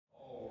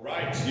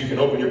Right, you can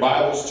open your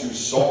Bibles to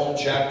Psalm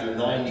chapter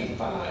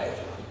 95.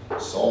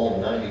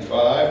 Psalm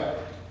 95.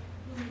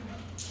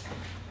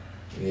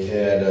 We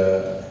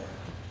had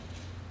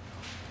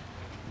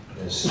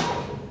Miss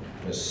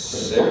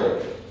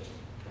Sarah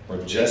or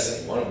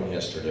Jessie, one of them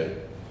yesterday.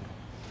 It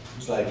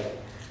was like,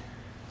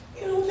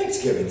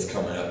 Thanksgiving's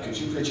coming up. Could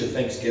you preach a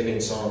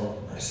Thanksgiving song?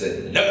 I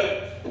said,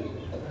 no.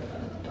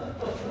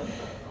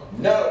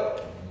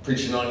 No.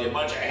 Preaching on you a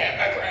bunch of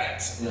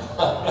hypocrites.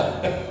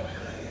 No.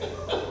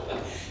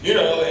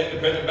 The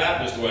independent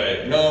Baptist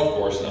way. No, of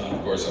course not.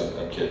 Of course,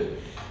 I'm kidding.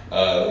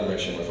 Let me make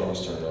sure my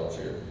phone's turned off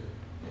here.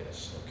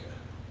 Yes,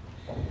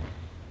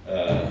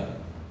 okay.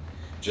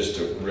 Just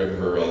to rib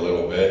her a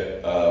little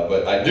bit.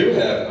 But I do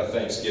have a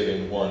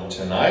Thanksgiving one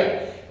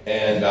tonight.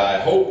 And I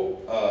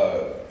hope,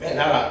 I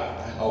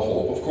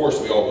hope, of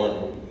course, we all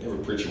want, every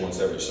preacher wants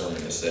every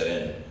sermon to set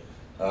in.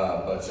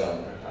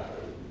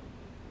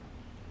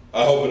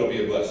 I hope it'll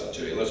be a blessing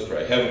to you. Let's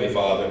pray. Heavenly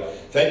Father,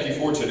 thank you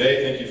for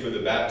today. Thank you for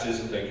the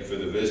baptism. Thank you for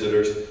the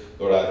visitors.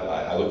 Lord,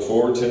 I look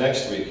forward to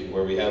next week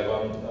where we have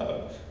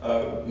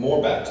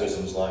more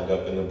baptisms lined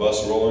up and the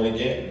bus rolling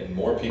again, and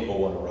more people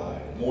want to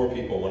ride, and more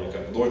people want to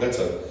come. Lord,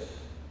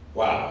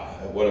 wow,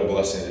 what a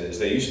blessing it is.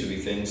 They used to be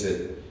things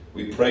that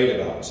we prayed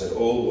about and said,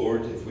 oh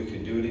Lord, if we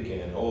could do it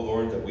again. Oh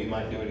Lord, that we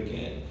might do it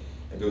again.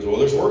 And goes, well,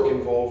 there's work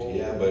involved.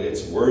 Yeah, but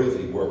it's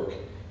worthy work.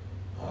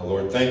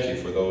 Lord, thank you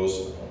for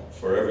those.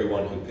 For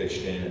everyone who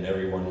pitched in and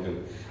everyone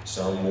who,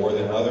 some more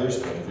than others,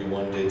 but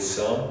everyone did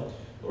some.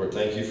 Lord,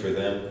 thank you for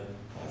them.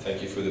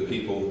 Thank you for the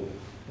people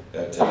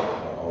that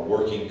are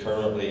working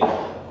currently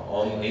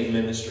in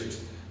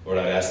ministries. Lord,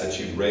 I ask that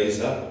you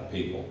raise up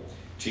people,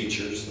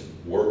 teachers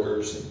and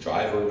workers and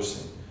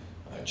drivers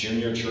and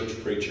junior church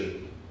preacher.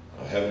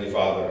 Heavenly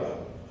Father,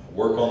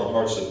 work on the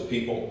hearts of the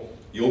people.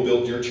 You'll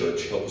build your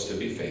church. Help us to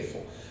be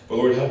faithful. But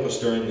Lord, help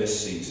us during this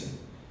season.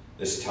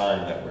 This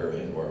time that we're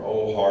in, where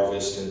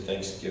harvest and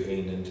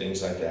Thanksgiving and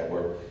things like that,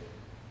 where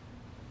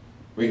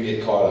we can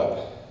get caught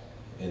up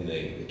in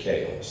the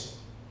chaos.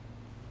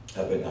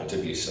 Help it not to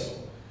be so.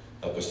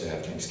 Help us to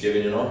have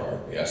Thanksgiving in our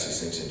heart. We ask these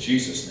things in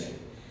Jesus' name.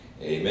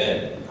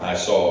 Amen. I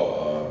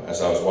saw,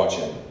 as I was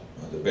watching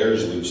the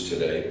Bears lose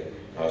today,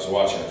 I was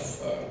watching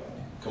a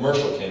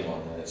commercial came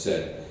on and it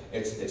said,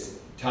 it's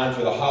time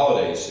for the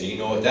holidays, so you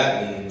know what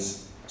that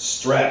means,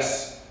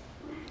 stress.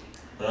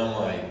 And I'm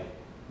like,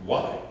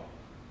 why?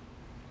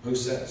 Who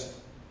says?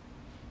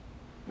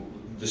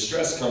 The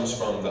stress comes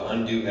from the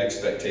undue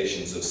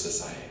expectations of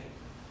society,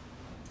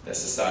 that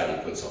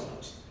society puts on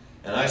us.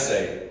 And I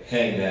say,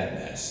 hang that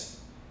mess.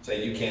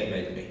 Say, you can't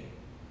make me.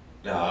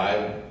 Now, I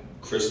have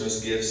Christmas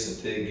gifts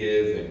to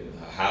give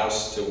and a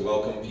house to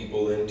welcome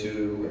people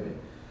into.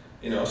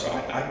 And, so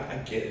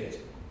I get it.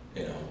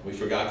 We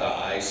forgot the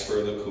ice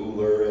for the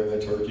cooler and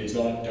the turkey's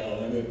not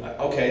done.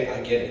 Okay,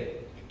 I get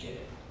it.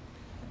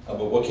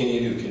 But what can you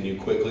do? Can you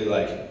quickly,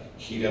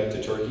 heat up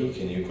the turkey?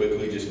 Can you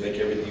quickly just make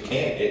everything? You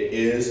can't. It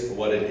is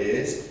what it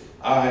is.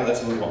 All right,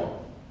 let's move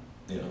on.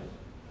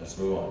 Let's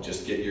move on.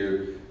 Just get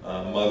your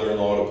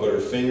mother-in-law to put her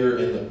finger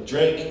in the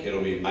drink.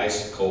 It'll be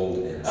ice cold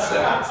in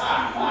seconds.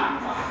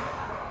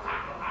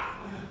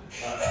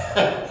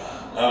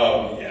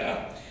 Oh,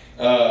 yeah.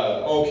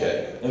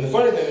 Okay. And the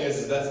funny thing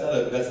is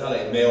that's not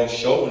a male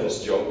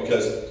chauvinist joke,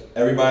 because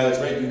everybody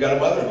that's married, you've got a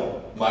mother-in-law.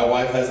 My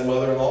wife has a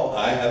mother-in-law.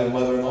 I have a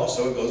mother-in-law,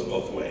 so it goes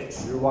both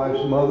ways. Your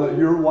wife's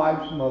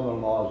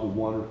mother-in-law is a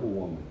wonderful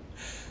woman.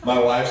 My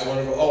wife's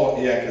wonderful.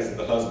 Oh, yeah, because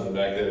the husband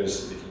back there is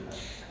speaking.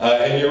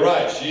 And you're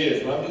right, she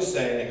is. But I'm just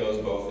saying it goes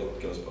both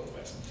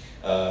ways.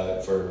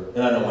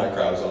 And I know my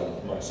crowd's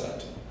on my side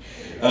too.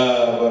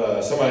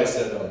 But somebody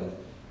said,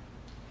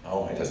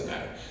 it doesn't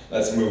matter.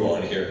 Let's move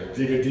on here.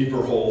 Dig a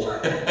deeper hole.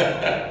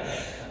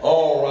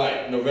 All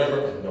right, November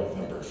of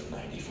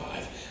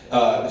 95.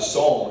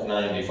 Psalm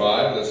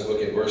 95, let's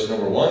look at verse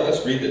number 1.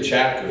 Let's read the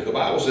chapter. The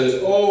Bible says,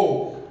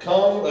 oh,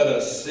 come, let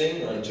us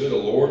sing unto the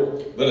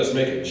Lord. Let us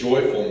make a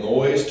joyful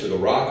noise to the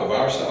rock of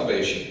our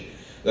salvation.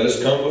 Let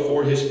us come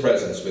before his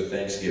presence with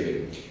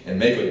thanksgiving, and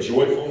make a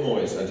joyful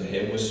noise unto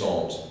him with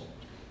psalms.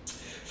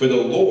 For the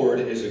Lord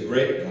is a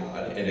great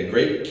God and a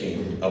great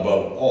King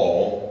above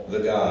all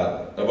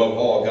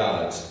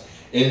gods.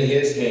 In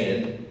his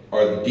hand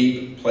are the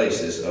deep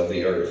places of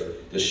the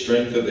earth. The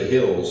strength of the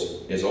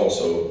hills is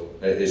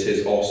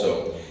his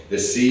also. The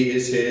sea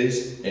is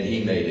his, and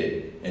he made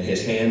it, and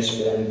his hands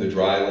formed the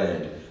dry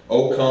land.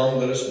 O come,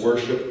 let us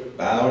worship,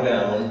 bow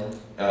down,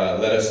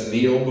 let us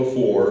kneel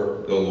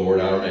before the Lord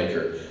our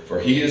Maker. For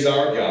he is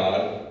our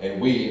God,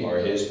 and we are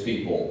his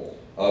people,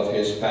 of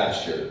his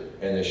pasture,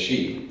 and the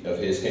sheep of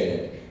his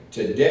hand.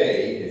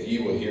 Today, if ye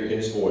will hear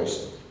his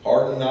voice,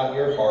 harden not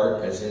your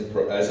heart as in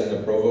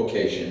the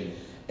provocation,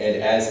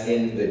 and as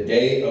in the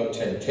day of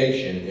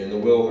temptation in the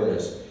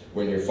wilderness,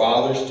 when your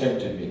fathers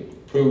tempted me,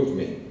 proved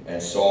me,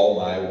 and saw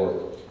my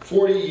work.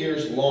 40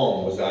 years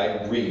long was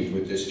I grieved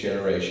with this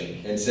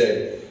generation, and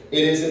said,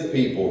 it is a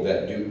people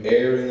that do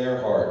err in their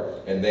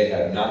heart, and they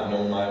have not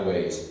known my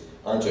ways,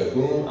 unto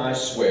whom I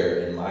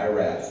swear in my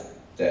wrath,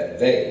 that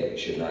they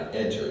should not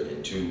enter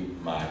into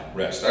my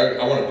rest.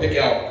 I want to pick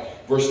out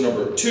verse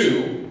number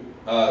 2,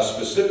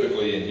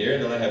 specifically in here,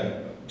 and then I have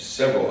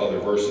several other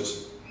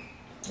verses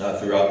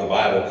throughout the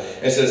Bible.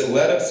 It says,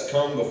 "Let us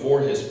come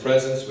before his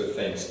presence with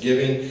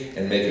thanksgiving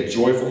and make a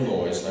joyful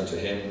noise unto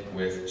him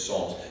with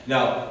psalms."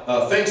 Now,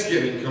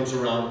 Thanksgiving comes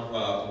around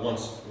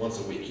once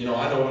a week. You know,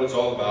 I know what it's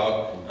all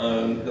about.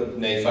 The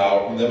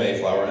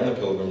Mayflower and the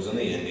Pilgrims and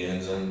the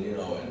Indians and, you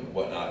know, and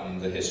whatnot,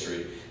 and the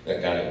history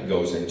that kind of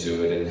goes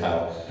into it, and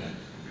how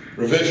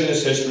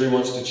revisionist history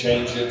wants to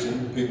change it,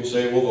 and people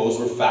say, well, those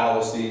were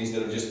fallacies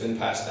that have just been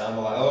passed down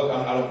the line. Look,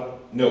 I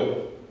don't know.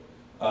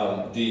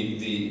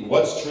 The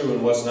what's true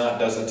and what's not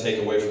doesn't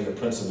take away from the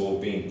principle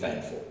of being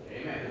thankful.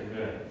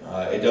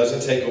 Amen. It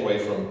doesn't take away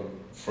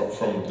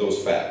from those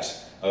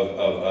facts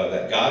of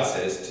that God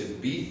says to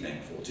be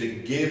thankful, to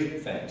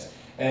give thanks.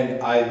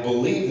 And I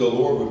believe the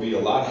Lord would be a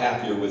lot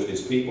happier with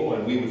his people,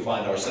 and we would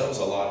find ourselves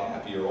a lot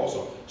happier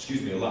also,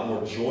 a lot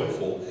more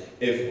joyful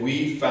if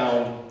we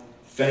found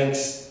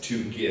thanks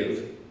to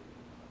give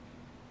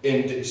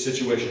in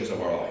situations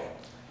of our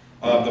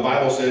life. The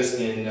Bible says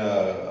in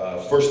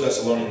 1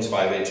 Thessalonians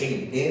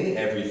 5:18, "In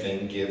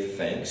everything give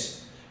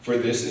thanks, for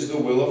this is the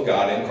will of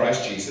God in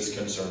Christ Jesus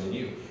concerning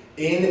you."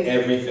 In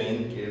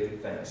everything give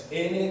thanks.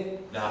 In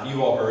it, now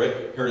you've all heard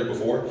it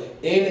before.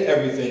 In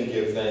everything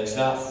give thanks,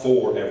 not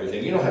for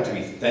everything. You don't have to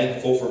be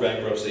thankful for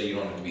bankruptcy. You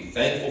don't have to be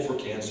thankful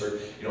for cancer.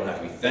 You don't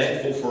have to be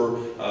thankful for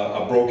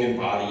a broken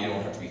body. You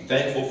don't have to be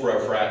thankful for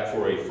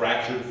a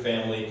fractured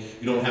family.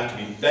 You don't have to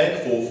be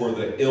thankful for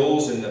the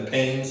ills and the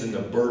pains and the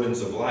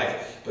burdens of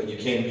life. But you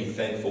can be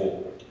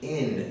thankful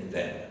in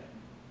them.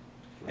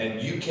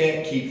 And you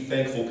can't keep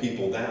thankful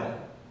people down.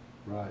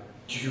 Right.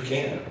 You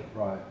can't.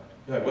 Right.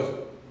 You're like,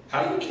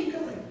 how do you keep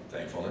going?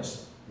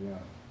 Thankfulness. Yeah.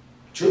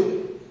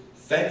 Truly.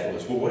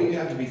 Thankfulness. Well, what do you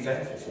have to be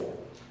thankful for?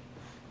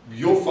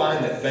 You'll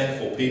find that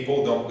thankful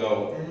people don't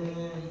go,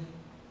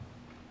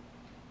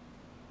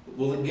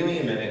 well, give me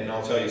a minute and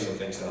I'll tell you some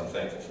things that I'm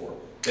thankful for.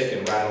 They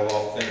can rattle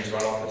off things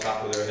right off the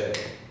top of their head.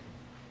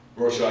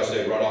 Or should I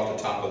say, right off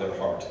the top of their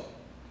heart.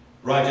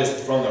 Right,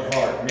 just from their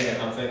heart.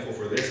 Man, I'm thankful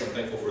for this, I'm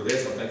thankful for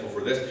this, I'm thankful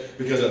for this.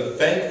 Because a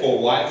thankful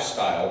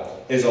lifestyle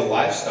is a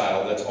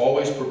lifestyle that's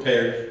always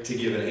prepared to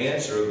give an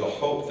answer of the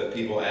hope that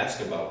people ask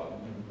about.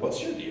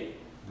 What's your deal?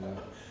 Yeah.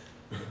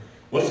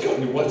 What's your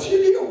deal?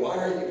 Why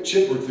are you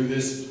chipper through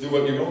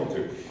what you're going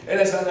through?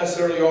 And it's not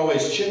necessarily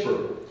always chipper.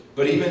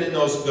 But even in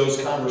those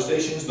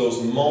conversations,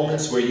 those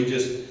moments where you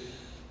just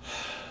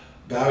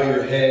bow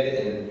your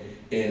head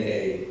in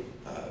a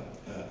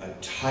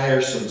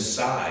tiresome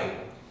sigh,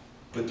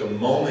 but the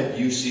moment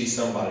you see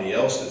somebody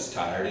else that's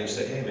tired, and you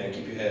say, "Hey man,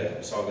 keep your head up.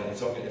 It's going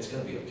to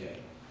be okay.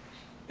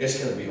 It's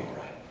going to be all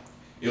right."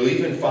 You'll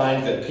even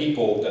find that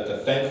the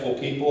thankful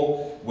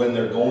people, when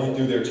they're going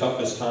through their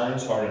toughest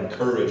times, are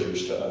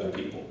encouragers to other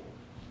people.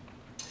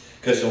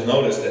 Because you'll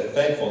notice that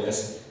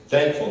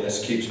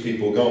thankfulness keeps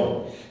people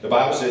going. The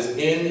Bible says,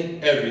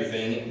 "In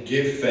everything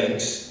give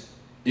thanks.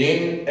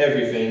 In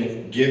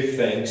everything give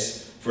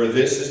thanks, for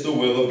this is the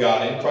will of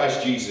God in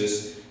Christ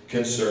Jesus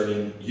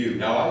concerning you."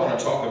 Now, I want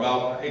to talk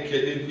about,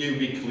 it would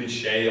be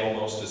cliche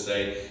almost to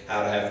say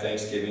how to have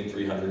Thanksgiving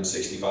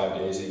 365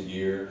 days a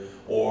year,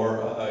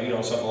 or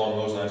something along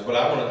those lines. But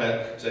I want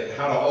to say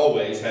how to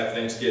always have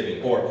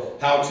Thanksgiving, or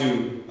how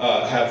to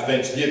have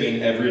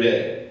Thanksgiving every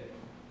day.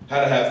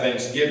 How to have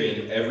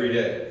Thanksgiving every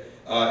day.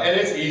 And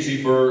it's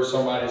easy for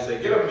somebody to say,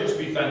 get up and just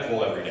be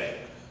thankful every day.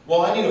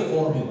 Well, I need a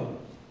formula.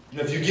 And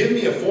if you give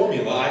me a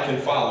formula, I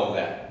can follow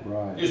that.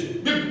 Right.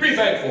 Just be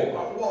thankful.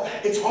 Well,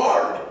 it's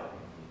hard.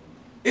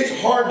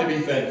 It's hard to be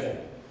thankful.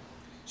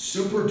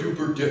 Super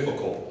duper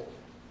difficult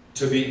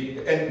to be.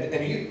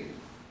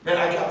 And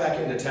I got back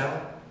into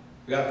town.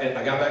 I got back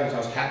into town. I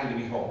was happy to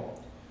be home.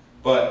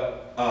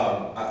 But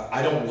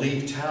I don't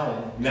leave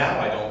town. Now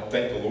I don't,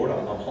 thank the Lord,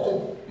 I'm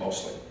home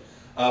mostly.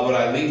 But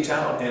I leave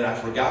town, and I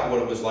forgot what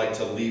it was like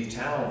to leave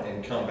town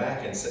and come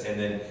back, and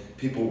then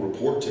people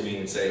report to me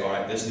and say, all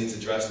right, this needs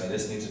addressed, and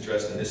this needs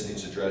addressed, and this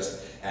needs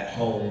addressed at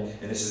home,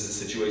 and this is the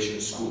situation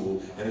at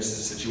school, and this is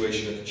the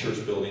situation at the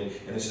church building,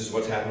 and this is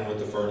what's happening with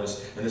the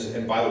furnace,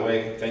 and by the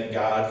way, thank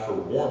God for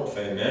warmth,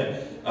 amen.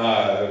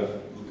 A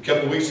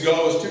couple of weeks ago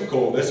it was too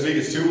cold. This week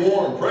it's too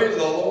warm. Praise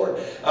the Lord.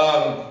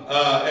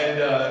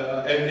 And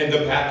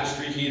the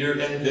baptistry heater,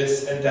 and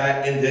this and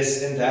that, and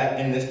this and that,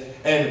 and this.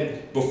 And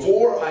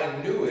before I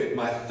knew it,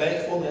 my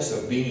thankfulness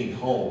of being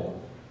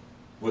home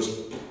was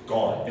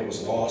gone. It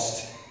was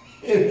lost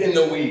in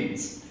the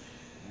weeds.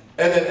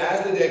 And then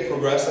as the day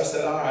progressed, I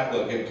said, all right,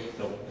 look,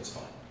 no, it's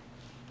fine.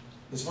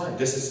 It's fine.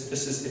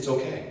 It's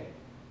okay.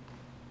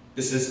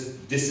 This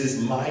is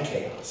my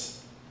chaos.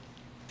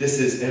 And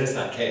it's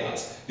not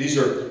chaos. These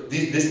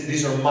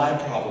are my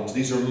problems.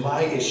 These are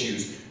my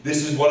issues.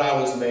 This is what I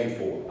was made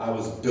for. I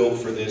was built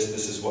for this.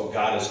 This is what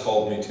God has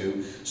called me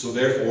to. So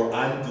therefore,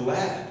 I'm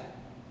glad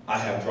I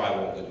have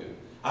drywall to do.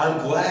 I'm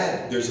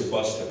glad there's a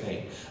bus to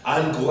paint.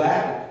 I'm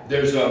glad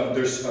there's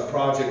a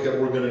project that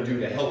we're going to do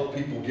to help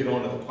people get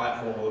onto the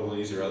platform a little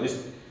easier. At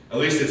least At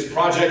least it's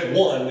project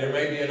one. There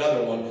may be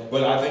another one,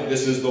 but I think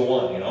this is the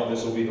one.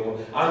 This will be the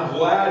one. I'm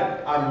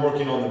glad I'm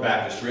working on the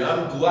baptistry.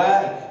 I'm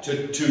glad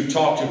to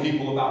talk to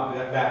people about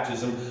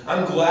baptism.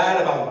 I'm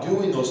glad about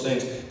doing those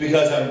things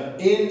because I'm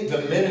in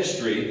the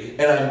ministry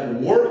and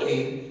I'm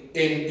working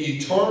in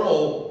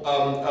eternal.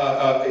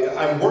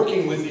 I'm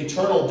working with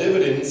eternal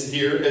dividends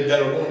here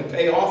that are going to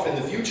pay off in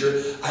the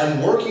future.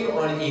 I'm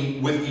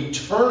working with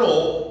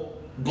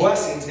eternal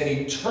blessings and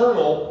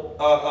eternal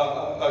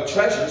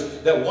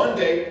treasures that one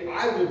day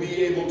I will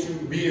be able to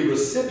be a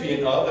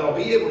recipient of, that I'll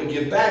be able to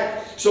give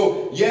back.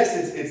 So yes,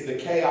 it's the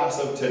chaos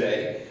of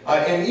today,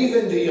 and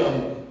even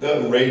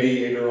the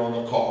radiator on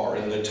the car,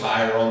 and the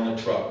tire on the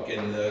truck,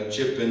 and the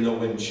chip in the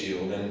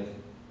windshield, and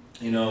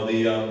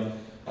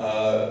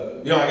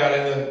I got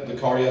in the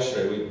car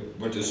yesterday. We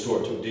went to the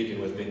store, took Deacon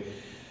with me,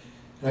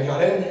 and I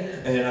got in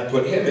and I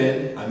put him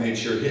in. I made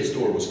sure his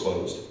door was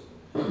closed.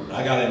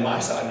 I got in my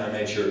side and I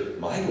made sure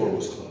my door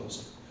was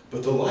closed.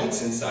 But the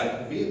lights inside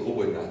the vehicle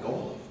would not go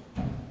off.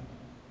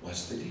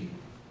 What's the deal?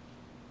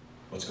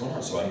 What's going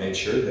on? So I made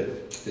sure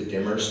that the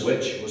dimmer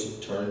switch was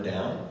turned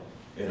down.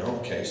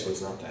 Okay, so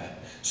it's not that.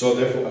 So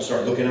therefore I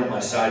started looking at my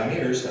side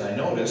mirrors and I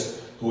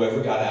noticed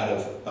whoever got out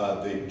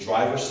of the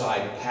driver's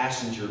side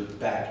passenger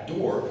back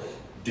door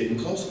didn't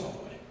close it all the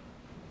way.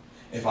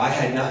 If I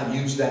had not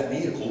used that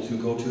vehicle to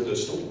go to the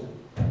store,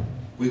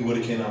 we would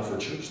have came out for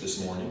church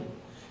this morning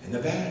and the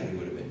battery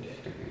would have been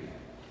dead.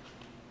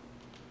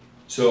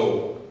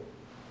 So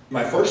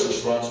my first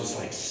response was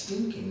like,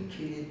 stinking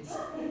kids.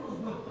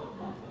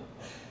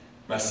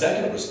 My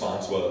second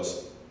response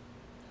was,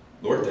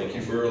 Lord, thank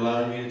you for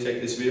allowing me to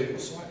take this vehicle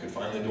so I could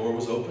find the door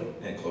was open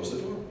and close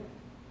the door.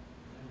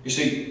 You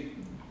see,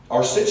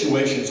 our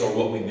situations are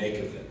what we make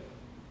of them.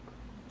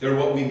 They're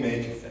what we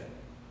make of them.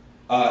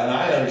 And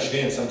I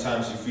understand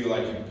sometimes you feel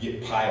like you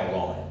get piled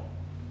on.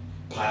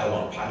 Pile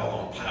on, pile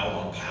on, pile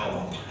on, pile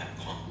on, pile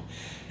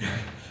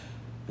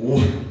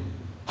on.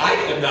 I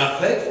am not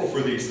thankful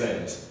for these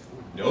things.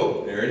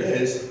 Nope, there it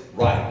is.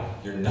 Right,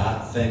 you're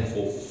not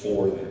thankful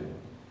for them,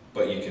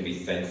 but you can be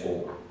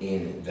thankful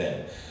in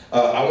them.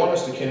 I want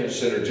us to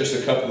consider just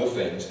a couple of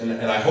things, and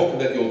I hope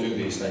that you'll do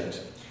these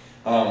things.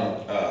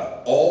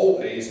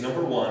 Always,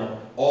 number one,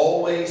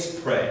 always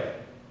pray.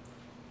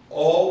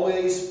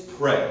 Always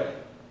pray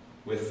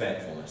with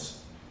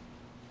thankfulness.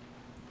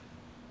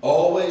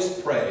 Always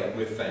pray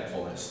with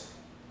thankfulness.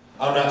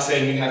 I'm not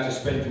saying you have to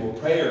spend your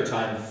prayer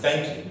time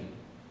thanking,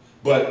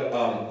 but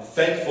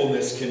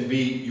thankfulness can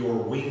be your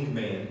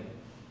wingman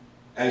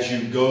as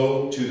you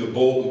go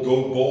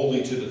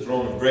boldly to the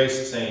throne of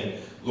grace,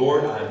 saying,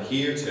 Lord, I'm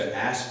here to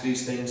ask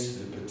these things,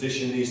 to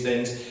petition these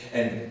things,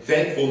 and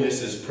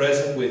thankfulness is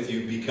present with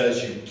you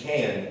because you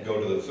can go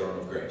to the throne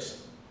of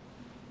grace.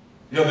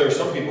 There are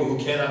some people who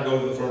cannot go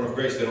to the throne of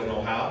grace. They don't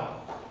know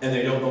how, and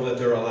they don't know that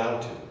they're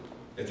allowed to.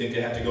 They think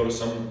they have to go to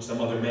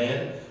some other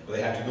man, or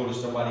they have to go to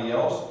somebody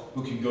else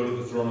who can go to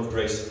the throne of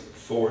grace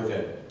for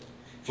them.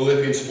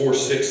 Philippians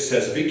 4:6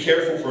 says, be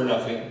careful for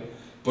nothing,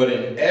 but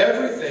in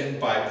everything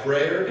by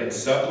prayer and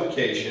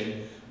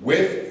supplication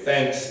with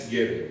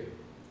thanksgiving.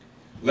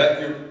 Let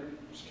your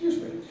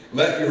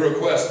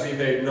requests be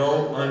made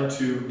known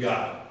unto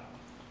God.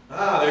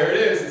 There it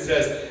is. It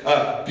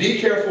says, be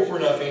careful for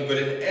nothing, but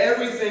in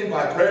everything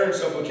by prayer and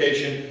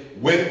supplication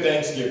with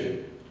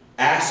thanksgiving.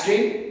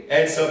 Asking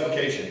and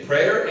supplication.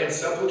 Prayer and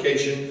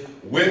supplication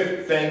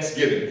with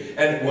thanksgiving.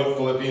 And what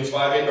Philippians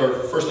 5:8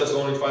 or 1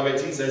 Thessalonians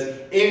 5:18 says,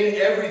 in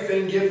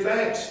everything give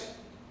thanks.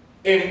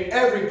 In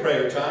every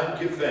prayer time,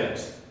 give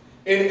thanks.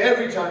 In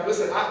every time,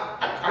 listen,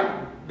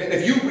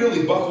 if you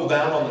really buckle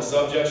down on the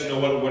subjects,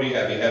 what do you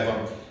have? You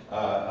have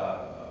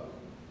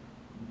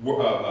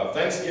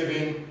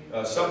thanksgiving,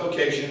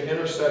 supplication,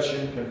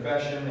 intercession,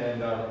 confession,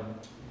 and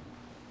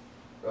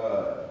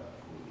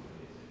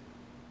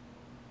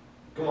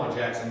come on,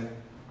 Jackson.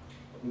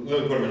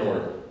 Let me put them in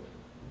order.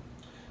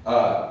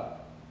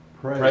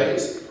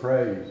 Praise.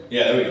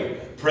 Yeah, there we go.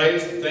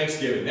 Praise,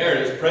 thanksgiving. There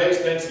it is. Praise,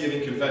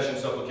 thanksgiving, confession,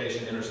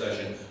 supplication,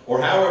 intercession,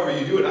 or however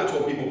you do it. I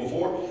told people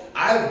before,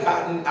 I've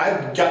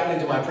gotten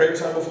into my prayer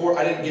time before.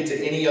 I didn't get to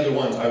any other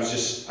ones.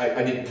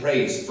 I did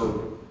praise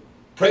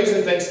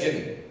and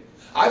thanksgiving.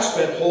 I've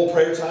spent whole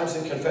prayer times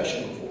in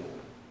confession before.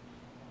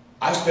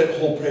 I've spent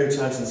whole prayer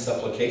times in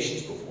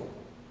supplications before.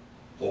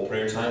 Whole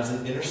prayer times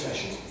in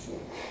intercessions before.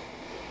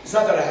 It's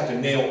not that I have to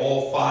nail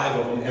all 5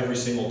 of them every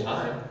single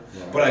time.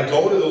 Right. But I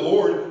go to the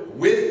Lord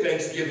with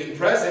thanksgiving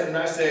present and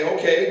I say,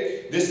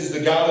 okay, this is the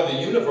God of the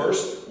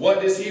universe.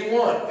 What does He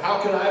want? How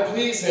can I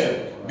please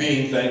Him? Right.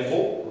 Being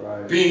thankful.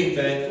 Right. Being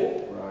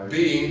thankful. Right.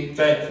 Being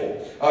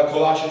thankful.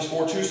 Colossians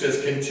 4:2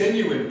 says,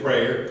 continue in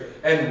prayer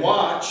and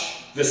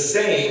watch the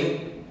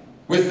same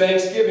with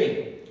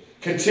thanksgiving.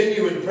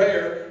 Continue in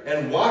prayer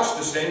and watch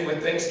the same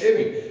with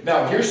thanksgiving.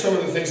 Now, here's some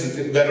of the things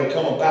that will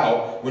come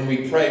about when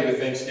we pray with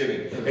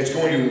thanksgiving. It's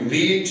going to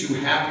lead to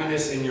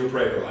happiness in your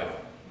prayer life.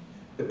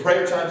 The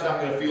prayer time's not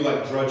going to feel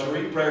like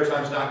drudgery. Prayer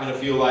time's not going to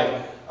feel like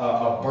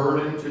a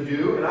burden to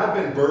do, and I've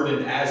been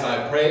burdened as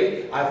I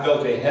prayed. I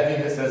felt a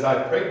heaviness as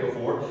I prayed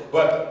before,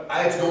 but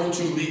it's going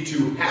to lead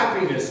to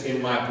happiness in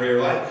my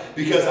prayer life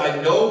because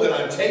I know that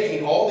I'm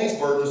taking all these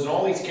burdens and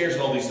all these cares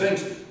and all these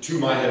things to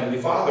my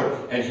Heavenly Father,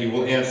 and He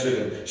will answer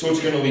them. So it's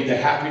going to lead to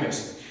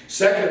happiness.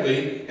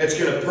 Secondly, it's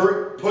going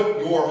to put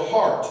your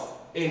heart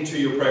into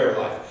your prayer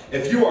life.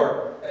 If you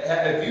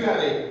have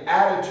an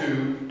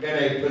attitude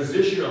and a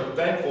position of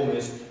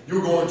thankfulness,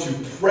 you're going to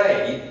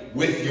pray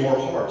with your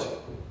heart.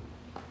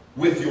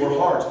 With your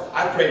heart.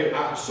 I prayed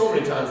so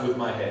many times with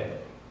my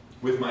head.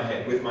 With my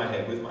head.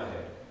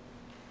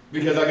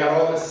 Because I got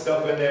all this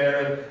stuff in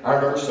there, and I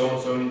remember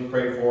so-and-so need to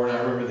pray for, and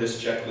I remember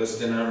this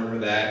checklist, and I remember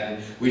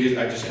that, and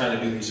I just kind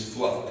of do these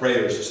fluff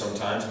prayers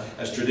sometimes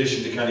as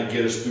tradition to kind of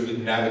get us through,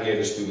 navigate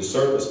us through the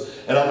service.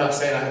 And I'm not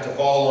saying I have to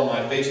fall on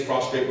my face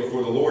prostrate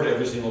before the Lord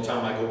every single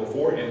time I go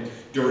before Him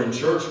during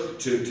church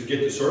to get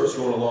the service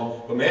going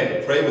along. But man,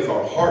 to pray with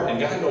our heart, and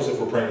God knows if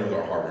we're praying with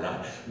our heart or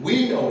not.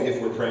 We know if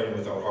we're praying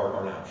with our heart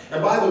or not.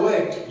 And by the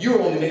way, you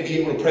only may be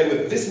able to pray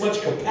with this much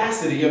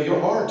capacity of your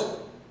heart.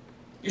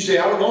 You say,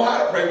 I don't know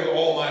how to pray with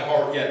all my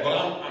heart yet, but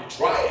I'm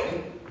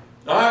trying.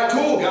 All right,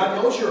 cool.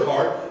 God knows your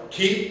heart.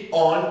 Keep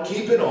on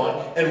keeping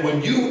on. And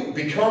when you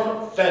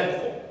become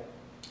thankful,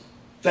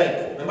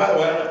 and by the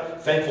way,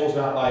 thankful is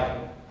not like,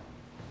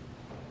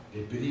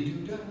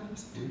 dippity-doo-dah,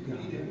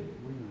 dippity-doo.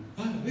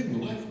 I'm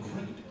living life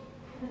great.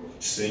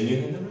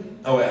 Singing in the rain.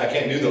 Oh, wait, I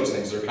can't do those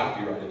things. They're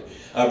copyrighted.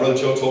 Brother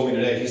Joe told me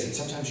today, he said,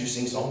 sometimes you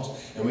sing songs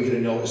and we get a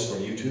notice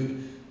from YouTube.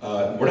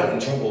 We're not in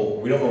trouble.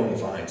 We don't owe any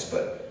fines,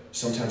 but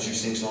sometimes you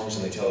sing songs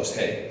and they tell us,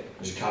 hey,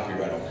 there's a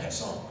copyright on that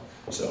song.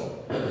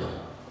 So,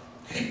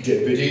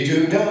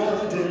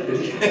 dippity-doo-dah,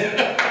 dippity.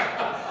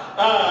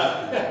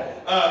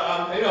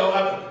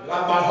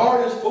 My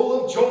heart is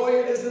full of joy.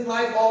 It isn't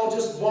life all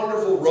just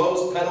wonderful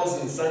rose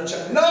petals and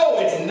sunshine. No,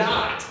 it's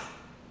not.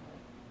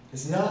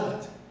 It's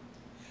not.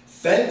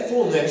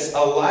 Thankfulness,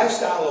 a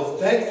lifestyle of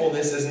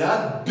thankfulness is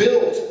not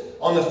built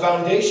on the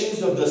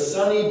foundations of the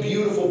sunny,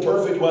 beautiful,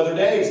 perfect weather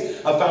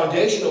days. A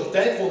foundation of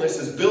thankfulness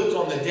is built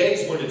on the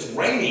days when it's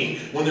raining,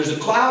 when there's a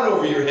cloud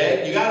over your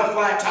head, you got a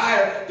flat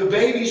tire, the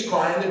baby's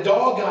crying, the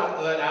dog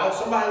got let out,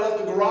 somebody left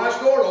the garage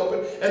door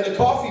open, and the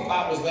coffee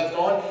pot was left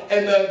on,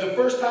 and the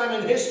first time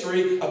in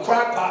history, a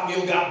crock pot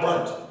meal got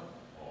burnt.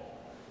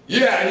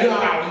 Yeah, you're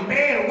like, oh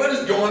man, what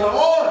is going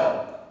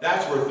on?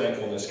 That's where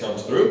thankfulness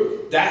comes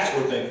through. That's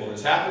where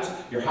thankfulness happens.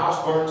 Your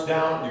house burns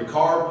down, your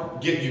car,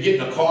 you get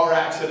in a car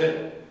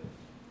accident.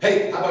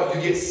 Hey, how about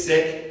you get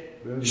sick?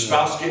 Your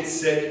spouse gets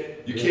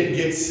sick. Your kid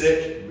gets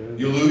sick.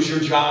 You lose your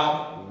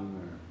job.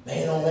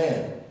 Man, oh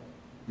man.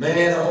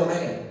 Man, oh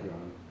man.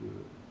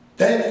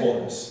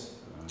 Thankfulness.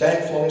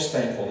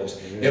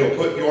 Thankfulness. It'll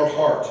put your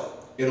heart.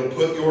 It'll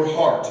put your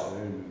heart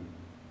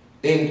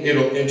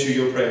into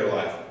your prayer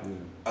life.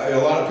 A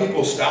lot of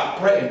people stop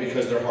praying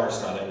because their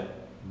heart's not in it.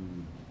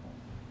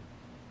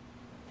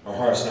 Our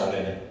heart's not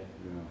in it.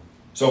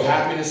 So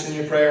happiness in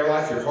your prayer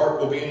life, your heart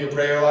will be in your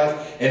prayer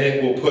life, and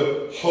it will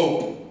put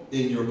hope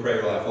in your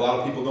prayer life. A lot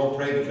of people don't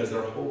pray because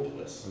they're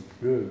hopeless. That's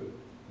good.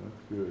 That's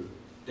good.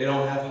 They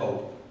don't have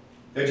hope.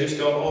 They just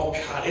go, oh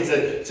God,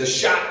 it's a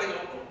shot. They go,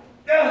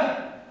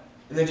 ah!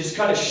 And they just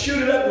kind of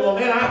shoot it up and go,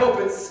 man, I hope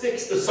it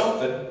sticks to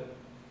something.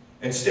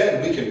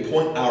 Instead, we can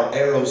point our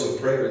arrows of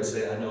prayer and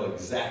say, I know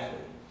exactly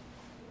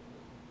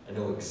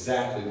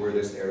where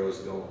this arrow is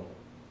going.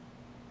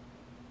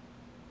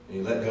 And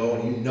you let go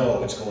and you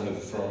know it's going to the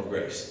throne of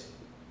grace.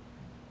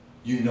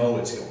 You know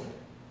it's going.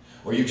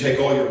 Or you take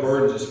all your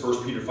burdens, as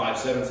 1 Peter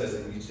 5:7 says,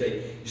 and you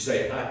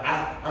say,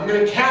 I'm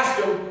going to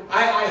cast them.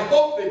 I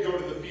hope they go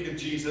to the feet of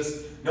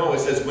Jesus. No, it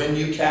says when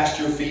you cast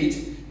your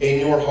feet in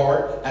your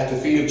heart at the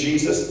feet of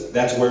Jesus,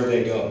 that's where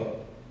they go.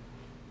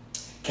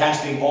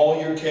 Casting all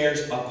your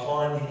cares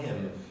upon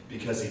Him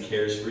because He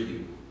cares for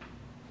you.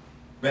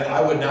 Man,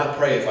 I would not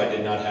pray if I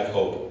did not have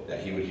hope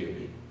that He would hear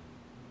me.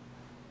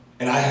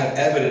 And I have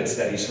evidence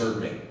that He's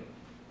heard me.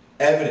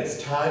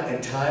 Evidence, time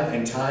and time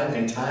and time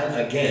and time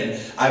again.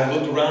 I've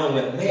looked around and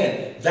went,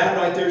 man, that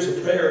right there is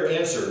a prayer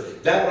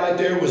answered. That right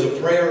there was a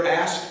prayer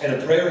asked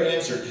and a prayer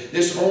answered.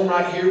 This home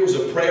right here was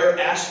a prayer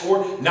asked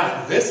for.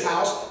 Not this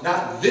house,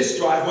 not this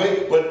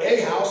driveway, but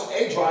a house,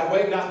 a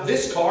driveway. Not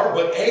this car,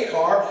 but a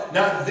car.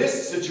 Not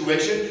this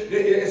situation.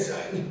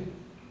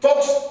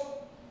 Folks,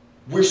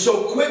 we're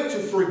so quick to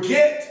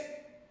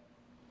forget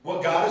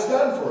what God has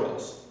done for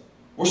us.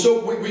 We're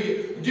so,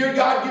 dear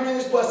God, give me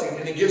this blessing.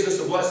 And He gives us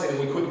a blessing and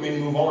we quickly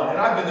move on. And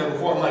I've been there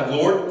before. I'm like,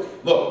 Lord,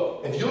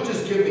 look, if you'll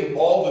just give me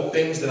all the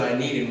things that I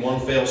need in one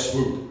fell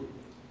swoop.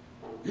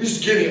 You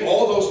just give me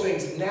all those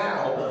things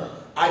now.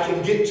 I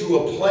can get to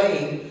a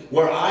plane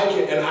where I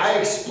can, and I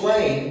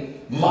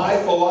explain my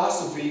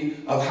philosophy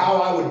of how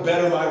I would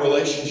better my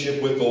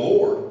relationship with the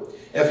Lord.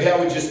 If I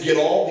would just get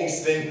all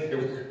these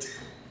things.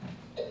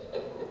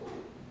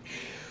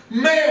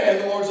 Man, and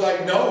the Lord's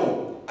like,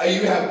 no,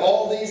 you have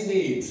all these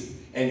needs.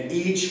 And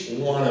each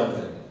one of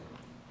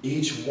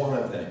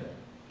them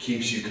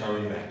keeps you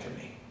coming back to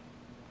me.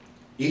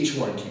 Each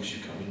one keeps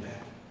you coming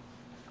back.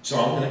 So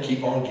I'm going to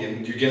keep on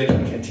giving. You're going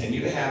to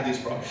continue to have these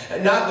problems.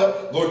 And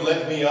not, Lord,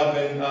 lift me up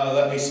and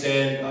let me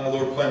stand.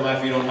 Lord, plant my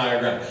feet on higher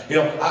ground. You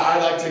know, I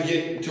like to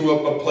get to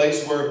a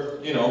place where,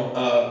 you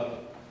know,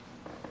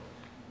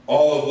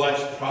 all of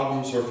life's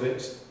problems are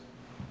fixed.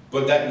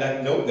 But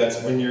nope,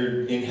 that's when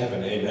you're in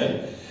heaven.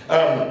 Amen.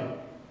 But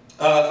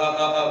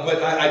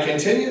I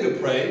continue to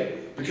pray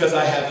because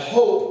I have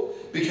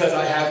hope, because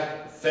I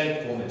have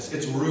thankfulness.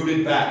 It's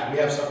rooted back. We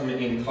have something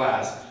in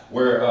class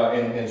where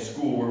in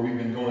school where we've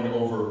been going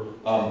over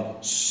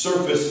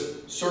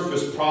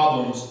surface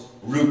problems,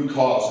 root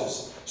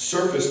causes.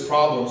 Surface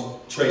problems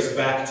trace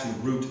back to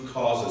root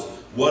causes.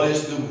 What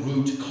is the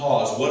root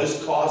cause? What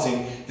is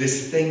causing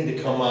this thing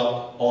to come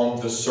up on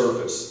the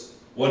surface?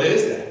 What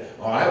is that?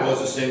 All right, well,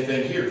 it's the same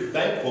thing here.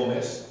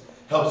 Thankfulness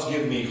helps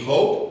give me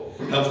hope,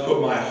 helps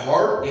put my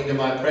heart into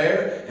my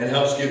prayer, and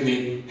helps give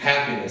me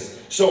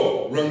happiness.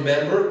 So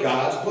remember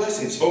God's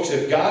blessings. Folks,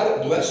 if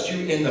God blessed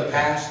you in the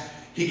past,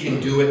 He can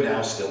do it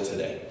now still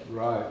today.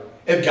 Right.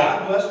 If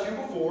God blessed you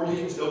before, He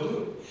can still do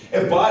it.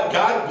 If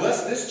God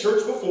blessed this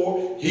church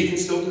before, He can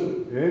still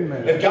do it.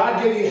 Amen. If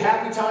God gave you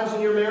happy times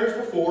in your marriage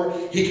before,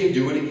 He can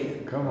do it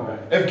again. Come on.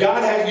 If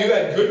God you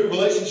had good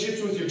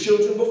relationships with your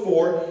children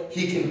before,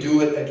 He can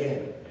do it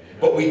again.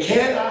 But we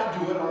cannot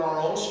do it on our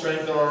own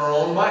strength and on our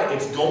own might.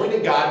 It's going to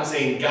God and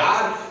saying,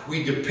 God,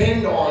 we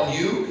depend on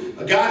you.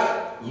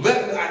 God,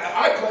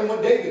 I claim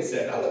what David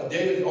said. I let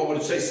David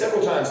would say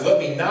several times, let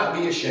me not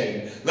be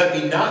ashamed.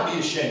 Let me not be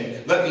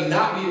ashamed. Let me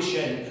not be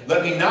ashamed.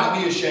 Let me not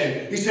be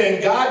ashamed. He's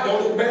saying, God,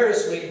 don't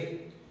embarrass me.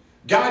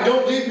 God,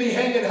 don't leave me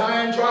hanging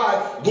high and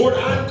dry. Lord,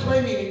 I'm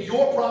claiming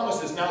your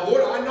promises. Now,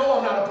 Lord, I know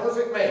I'm not a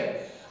perfect man.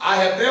 I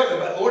have failed,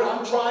 but Lord,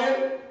 I'm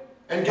trying.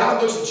 And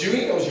God looks at you.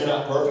 He knows you're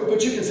not perfect.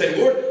 But you can say,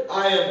 Lord,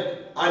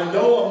 I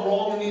know I'm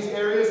wrong in these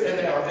areas, and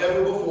they are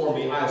ever before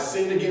me. I have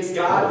sinned against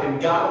God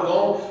and God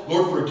alone.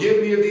 Lord,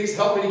 forgive me of these.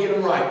 Help me to get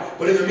them right.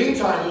 But in the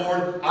meantime,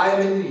 Lord, I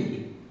am in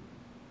need.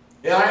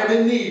 And I am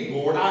in need,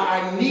 Lord.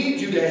 I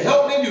need you to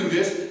help me do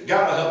this.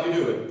 God will help you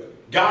do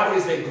it. God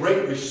is a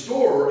great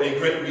restorer, a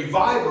great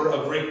reviver,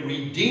 a great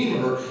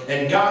redeemer,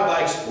 and God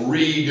likes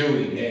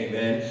redoing.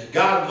 Amen.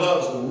 God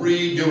loves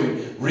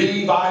redoing.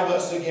 Revive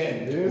us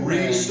again. Amen.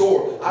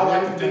 Restore. I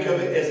like to think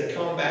of it as a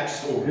comeback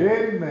story.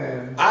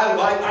 Amen. I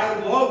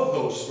love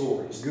those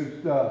stories.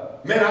 Good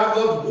stuff. Man, I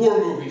love war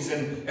movies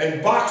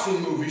and boxing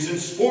movies and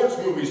sports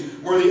movies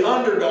where the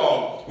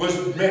underdog was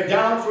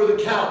down for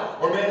the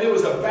count. Or man, it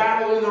was a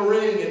battle in the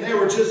ring and they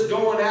were just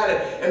going at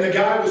it. And the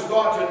guy was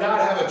thought to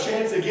not have a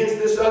chance against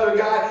this other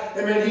guy.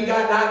 And man, he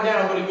got knocked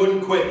down, but he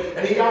wouldn't quit.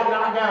 And he got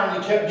knocked down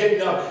and he kept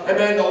getting up. And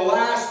man, the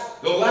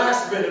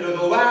last minute of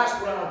the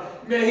last round,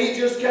 man, he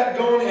just kept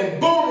going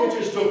and boom, it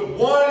just took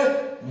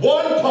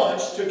one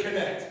punch to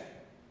connect.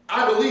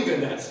 I believe in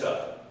that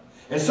stuff.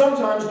 And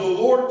sometimes the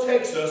Lord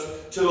takes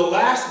us to the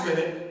last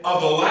minute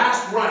of the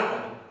last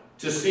round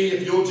to see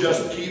if you'll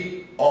just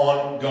keep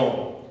on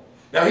going.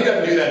 Now, He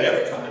doesn't do that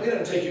every time. He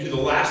doesn't take you to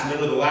the last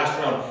minute of the last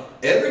round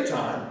every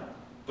time.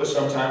 But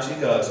sometimes He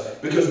does.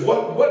 Because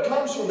what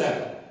comes from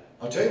that?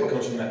 I'll tell you what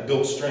comes from that.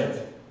 Built strength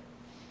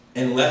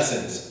and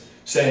lessons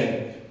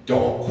saying,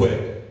 don't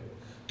quit.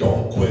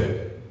 Don't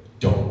quit.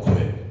 Don't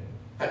quit.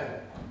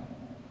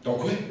 Don't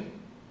quit.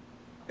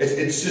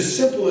 It's as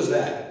simple as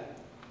that.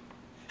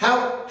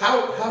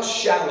 How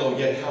shallow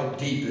yet how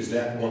deep is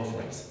that one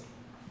phrase?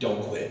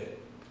 Don't quit.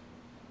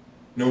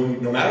 No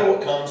matter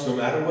what comes, no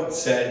matter what's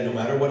said, no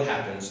matter what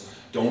happens,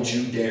 don't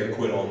you dare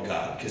quit on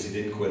God, because He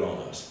didn't quit on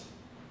us.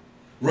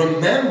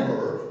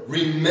 Remember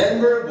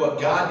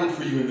what God did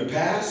for you in the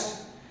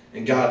past,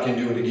 and God can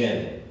do it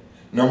again.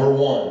 Number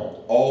one,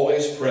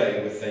 always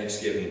pray with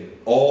thanksgiving.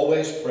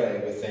 Always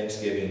pray with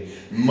thanksgiving.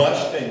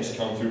 Much things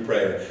come through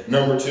prayer.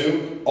 Number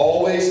two,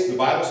 always, the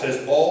Bible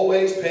says,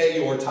 always pay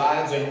your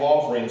tithes and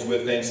offerings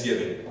with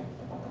thanksgiving.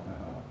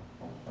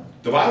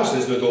 The Bible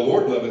says that the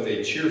Lord loveth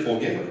a cheerful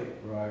giver.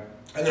 Right.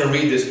 I'm going to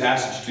read this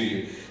passage to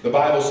you. The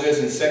Bible says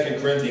in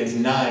 2 Corinthians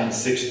 9,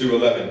 6 through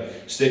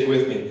 11. Stick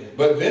with me.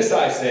 But this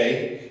I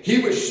say,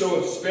 he which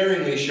soweth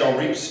sparingly shall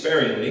reap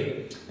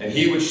sparingly, and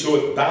he which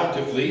soweth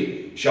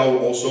bountifully shall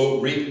also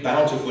reap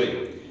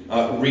bountifully.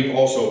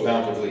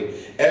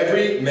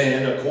 Every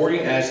man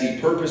according as he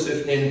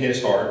purposeth in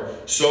his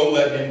heart, so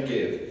let him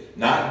give,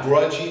 not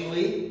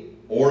grudgingly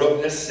or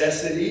of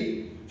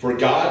necessity, for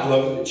God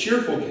loveth a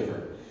cheerful giver.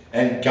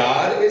 And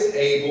God is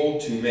able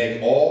to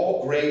make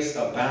all grace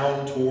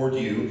abound toward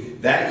you,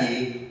 that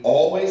ye,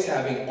 always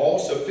having all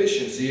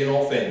sufficiency in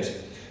all things,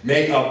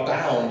 may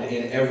abound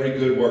in every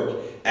good work.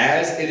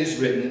 As it is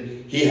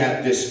written, He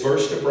hath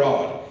dispersed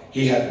abroad,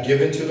 He hath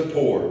given to the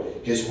poor,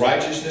 His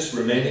righteousness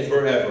remaineth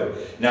forever.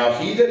 Now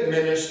He that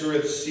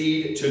ministereth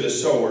seed to the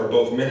sower,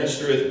 both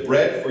ministereth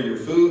bread for your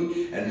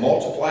food, and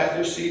multiplieth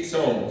your seed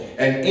sown,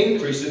 and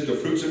increaseth the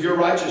fruits of your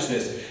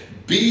righteousness,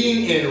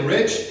 being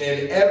enriched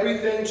in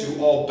everything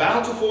to all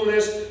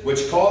bountifulness,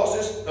 which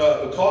causeth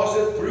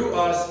through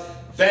us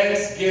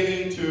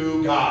thanksgiving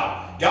to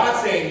God. God's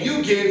saying,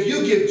 you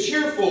give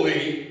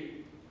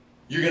cheerfully.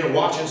 You're going to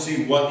watch and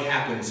see what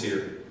happens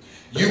here.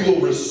 You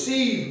will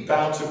receive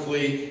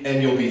bountifully,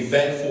 and you'll be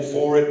thankful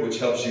for it, which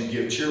helps you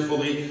give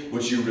cheerfully,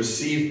 which you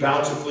receive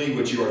bountifully,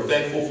 which you are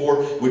thankful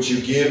for, which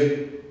you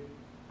give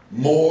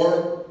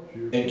more,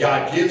 and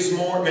God gives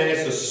more. Man,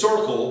 it's the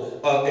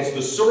circle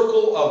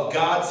of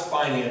God's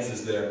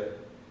finances there.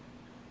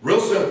 Real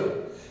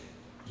simple.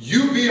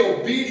 You be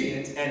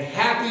obedient and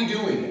happy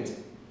doing it.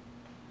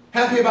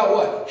 Happy about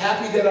what?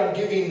 Happy that I'm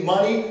giving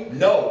money?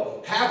 No.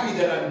 Happy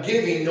that I'm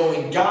giving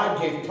knowing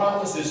God gave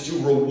promises to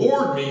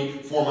reward me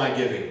for my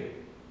giving.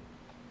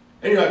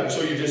 And you're like,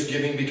 so you're just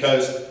giving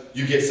because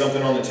you get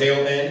something on the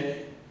tail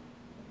end?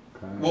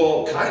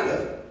 Well, kind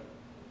of.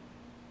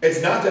 It's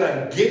not that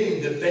I'm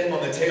getting the thing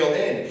on the tail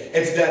end.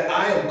 It's that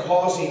I am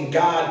causing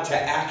God to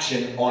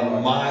action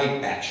on my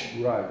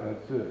action. Right,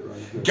 that's it.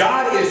 Right.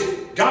 God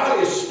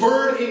is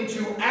spurred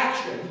into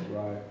action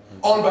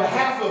on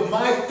behalf of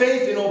my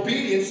faith and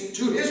obedience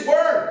to His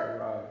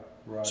Word.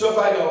 Right. So if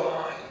I go,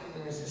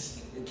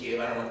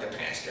 I don't want the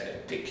pastor to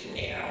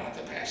dictate. I don't want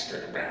the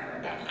pastor to brag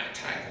about my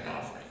tithe and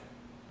offering.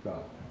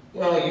 Stop.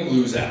 Well, you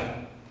lose out.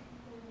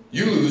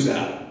 You lose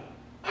out.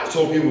 I've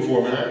told people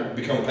before, when I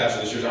become a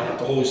pastor of this church, I'm not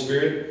the Holy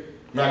Spirit.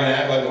 I'm not going to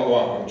act like, I'm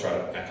going to try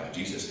to act like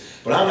Jesus.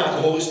 But I'm not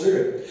the Holy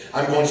Spirit.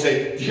 I'm going to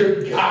say,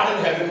 dear God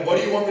in heaven, what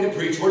do you want me to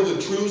preach? What are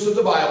the truths of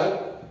the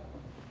Bible?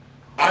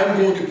 I'm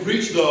going to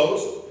preach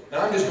those.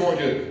 And I'm just going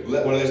to,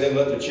 let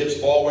the chips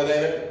fall where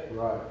they may.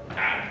 Right.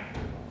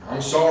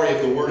 I'm sorry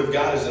if the Word of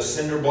God is a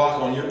cinder block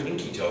on your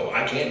pinky toe.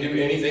 I can't do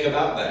anything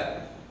about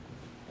that.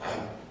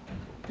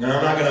 And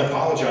I'm not going to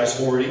apologize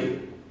for it either.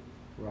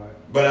 Right.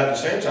 But at the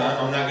same time,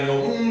 I'm not going to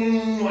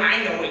go,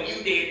 I know what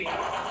you did.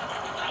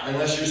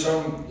 Unless you're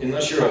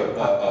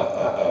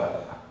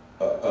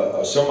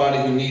somebody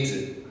who needs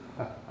it.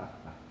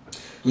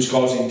 Who's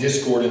causing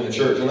discord in the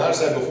church. And like I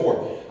said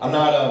before, I'm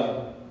not...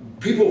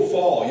 People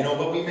fall,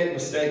 but we make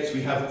mistakes.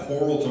 We have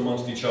quarrels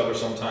amongst each other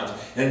sometimes,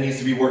 and it needs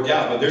to be worked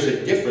out. But there's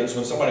a difference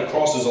when somebody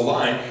crosses a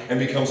line and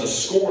becomes a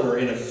scorner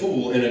and a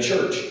fool in a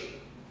church.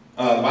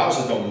 The Bible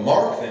says, don't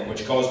mark them,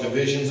 which cause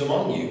divisions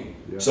among you.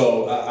 Yeah.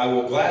 So I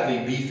will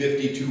gladly be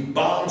 50 to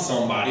bomb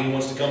somebody who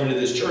wants to come into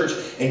this church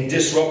and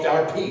disrupt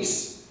our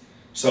peace.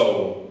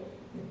 So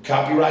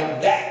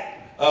copyright that.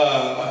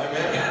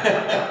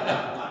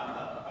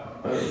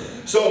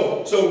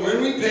 So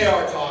when we pay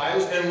our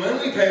tithes and when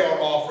we pay our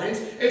offerings,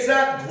 it's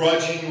not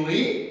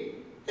grudgingly.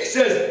 He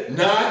says,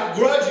 not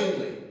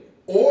grudgingly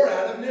or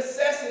out of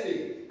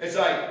necessity. It's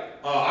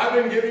like, I've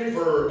been giving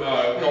for,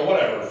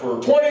 for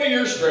 20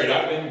 years straight,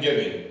 I've been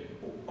giving.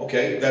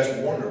 Okay, that's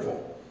wonderful.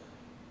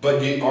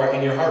 But in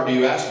your heart, do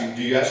you ask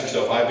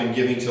yourself, I've been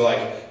giving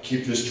to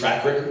keep this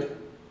track record?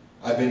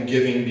 I've been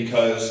giving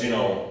because,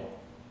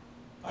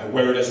 I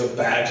wear it as a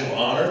badge of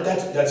honor.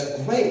 That's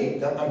great.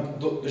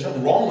 There's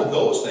nothing wrong with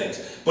those things.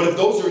 But if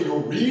those are your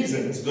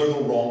reasons, they're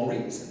the wrong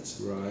reasons.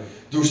 Right.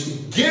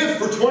 Give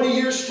for 20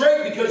 years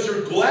straight because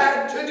you're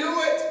glad to do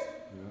it.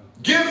 Yeah.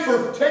 Give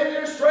for 10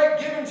 years straight.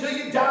 Give until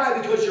you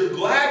die because you're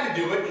glad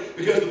to do it.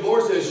 Because the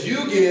Lord says,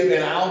 you give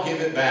and I'll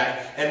give it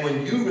back. And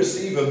when you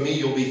receive of me,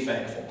 you'll be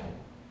thankful.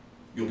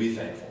 You'll be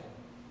thankful.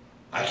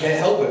 I can't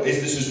help it.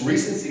 This is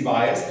recency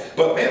bias.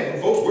 But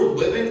man, folks,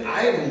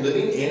 I am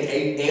living in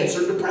an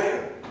answer to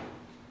prayer.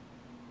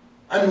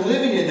 I'm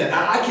living in that.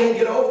 I can't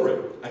get over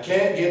it. I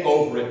can't get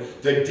over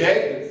it. The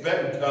day,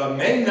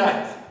 May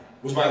 9th,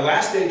 was my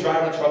last day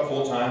driving a truck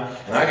full time.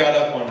 And I got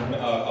up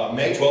on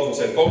May 12th and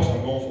said, folks,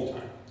 I'm going full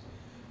time.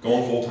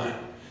 Going full time.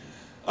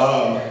 I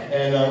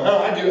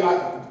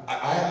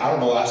don't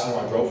know the last time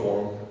I drove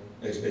for them.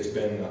 It's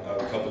been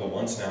a couple of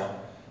months now.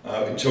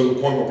 To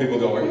the point where people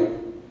go,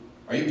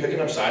 are you picking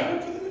up side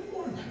work for them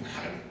anymore?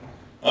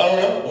 I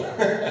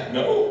don't know.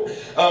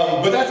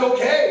 No. But that's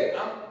okay.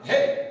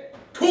 Hey,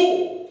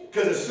 cool.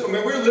 Because we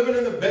were living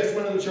in the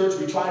basement of the church.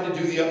 We tried to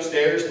do the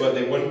upstairs, but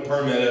they wouldn't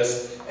permit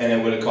us, and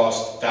it would have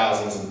cost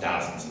thousands and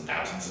thousands and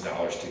thousands of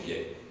dollars to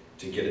get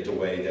it the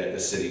way that the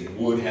city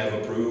would have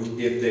approved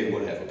if they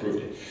would have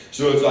approved it.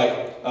 So it's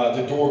like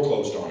the door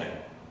closed on it.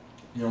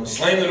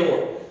 Slam the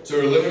door. So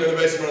we were living in the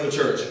basement of the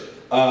church,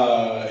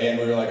 and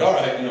we were like, all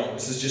right,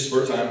 this is just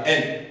for a time.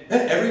 And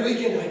every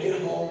weekend I get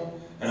home.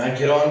 And I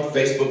get on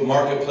Facebook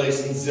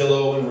Marketplace and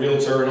Zillow and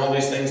Realtor and all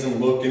these things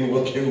and look.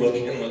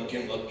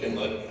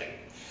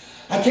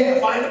 I can't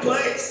find a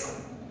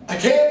place.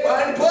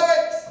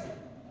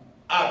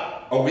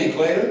 A week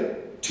later,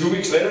 2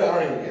 weeks later,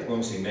 let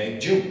me see, May,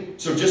 June.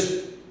 So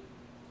just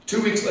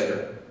 2 weeks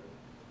later,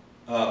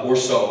 or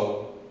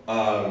so,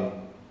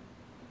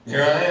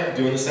 here I am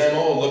doing the same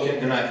old looking,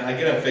 and I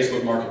get on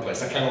Facebook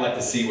Marketplace. I kind of like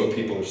to see what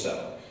people are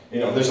selling.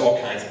 There's all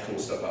kinds of cool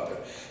stuff out there.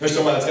 There's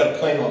somebody that's got a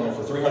plane on there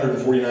for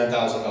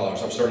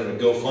 $349,000. I'm starting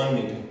to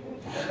GoFundMe people.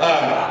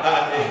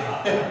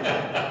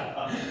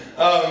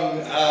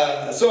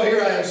 So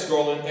here I am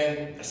scrolling,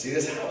 and I see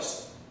this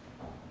house.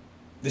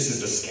 This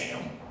is a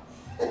scam.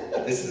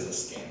 This is a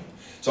scam.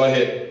 So I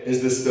hit,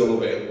 is this still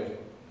available?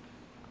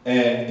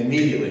 And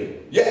immediately,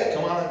 yeah,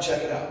 come on and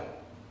check it out.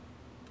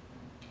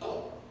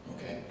 Oh,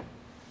 okay.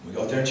 We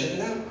go out there and check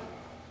it out.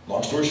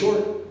 Long story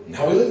short,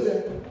 now we live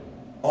there.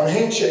 on a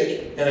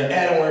handshake and an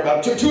don't worry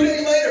about it. 2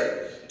 days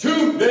later,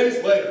 2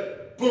 days later,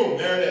 boom,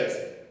 there it is.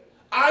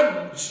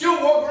 I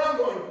still walk around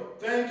going,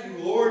 thank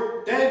you,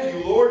 Lord. Thank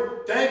you,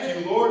 Lord. Thank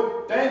you,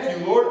 Lord. Thank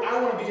you, Lord.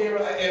 I want to be able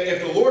to,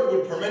 if the Lord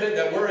would permit it,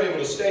 that we're able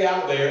to stay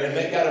out there and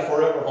make that a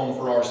forever home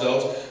for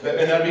ourselves,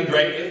 and that'd be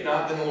great. If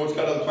not, then the Lord's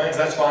got other plans.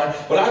 That's fine.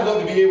 But I'd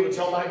love to be able to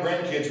tell my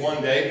grandkids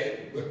one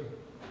day,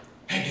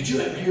 hey, did you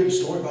ever hear the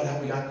story about how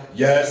we got?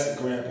 Yes,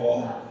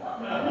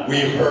 Grandpa. We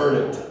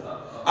heard it.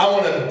 I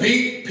want to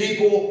beat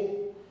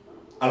people.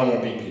 I don't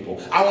want to beat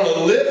people. I want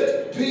to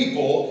lift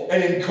people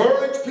and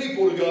encourage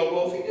people to go,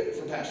 well, if he did it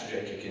for Pastor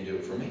Jake, he can do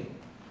it for me.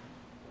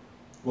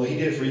 Well, he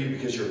did it for you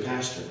because you're a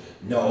pastor.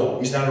 No,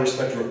 he's not a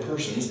respecter of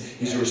persons.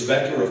 He's a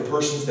respecter of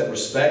persons that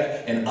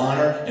respect and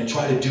honor and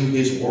try to do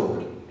his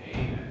word.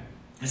 Amen.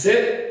 That's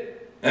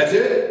it. That's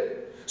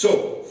it.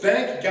 So,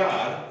 thank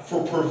God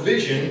for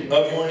provision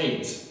of your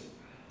needs.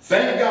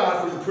 Thank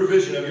God for the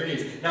provision of your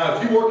needs. Now,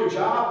 if you work a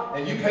job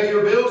and you pay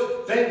your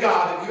bills, thank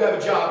God that you have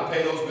a job to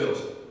pay those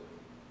bills.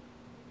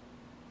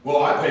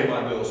 Well, I paid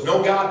my bills.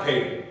 No, God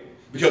paid them.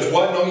 Because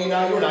what? No, you're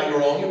not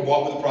your own. You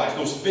bought with a price.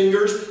 Those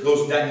fingers,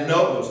 those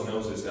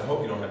noses. I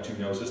hope you don't have 2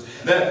 noses.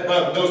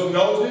 Those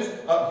noses,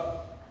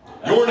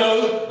 your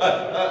nose,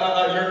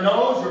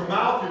 your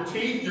mouth, your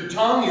teeth, your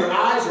tongue, your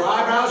eyes, your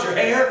eyebrows, your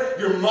hair,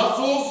 your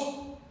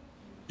muscles,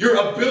 your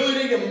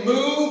ability to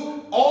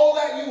move, all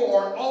that you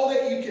are, all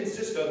that you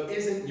consist of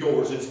isn't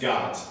yours. It's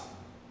God's.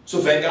 So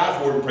thank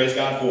God for it and praise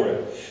God for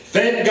it.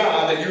 Thank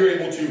God that you're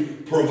able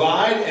to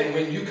provide, and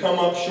when you come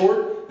up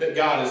short, that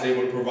God is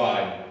able to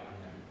provide.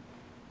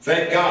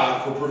 Thank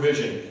God for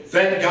provision.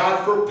 Thank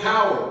God for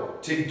power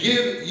to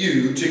give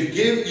you to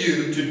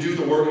do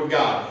the work of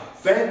God.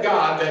 Thank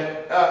God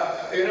that,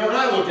 when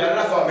I looked at it,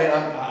 I thought, man,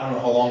 I don't know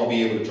how long I'll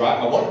be able to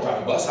drive. I want to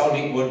drive a bus. How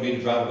neat would it be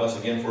to drive a bus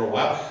again for a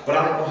while? But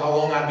I don't know how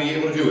long I'd be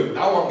able to do it.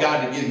 I want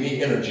God to give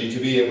me energy to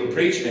be able to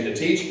preach and to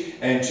teach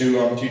and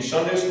to teach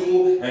Sunday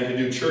school and to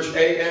do church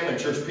AM and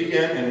church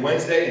PM and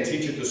Wednesday and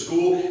teach at the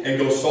school and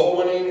go soul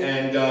winning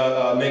and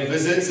make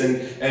visits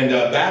and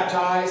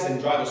baptize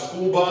and drive a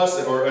school bus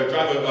or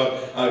drive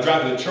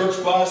a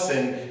church bus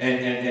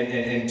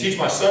and teach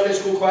my Sunday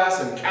school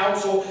class and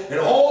counsel and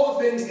all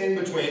the things in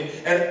between.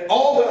 And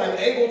all that I'm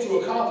able to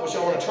accomplish, I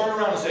want to turn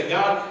around and say,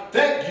 God,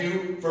 thank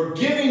you for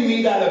giving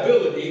me that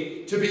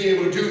ability to be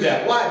able to do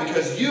that. Why?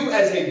 Because you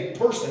as a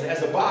person,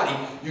 as a body,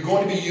 you're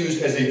going to be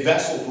used as a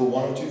vessel for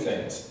one of 2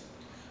 things.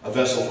 A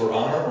vessel for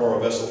honor or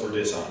a vessel for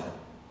dishonor.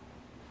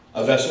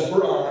 A vessel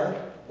for honor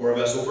or a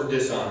vessel for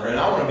dishonor. And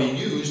I want to be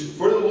used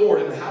for the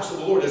Lord in the house of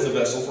the Lord as a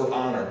vessel for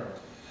honor.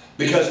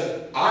 Because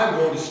I'm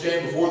going to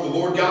stand before the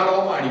Lord God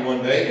Almighty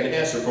one day and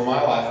answer for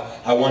my life.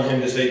 I want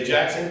him to say,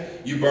 Jackson,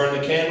 you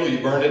burned the candle, you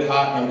burned it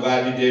hot, and I'm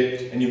glad you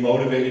did. And you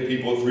motivated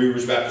people at Three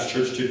Rivers Baptist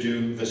Church to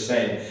do the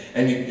same.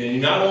 And you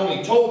not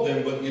only told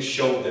them, but you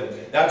showed them.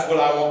 That's what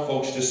I want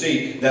folks to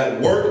see. That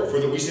work for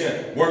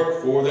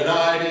the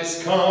night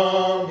is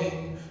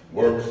coming,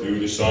 work through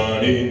the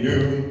sunny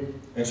noon,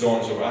 and so on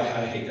and so forth.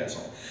 I hate that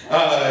song.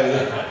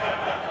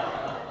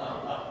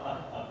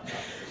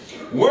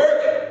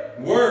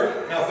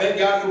 Work. Now, thank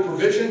God for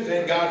provision.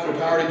 Thank God for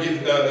power to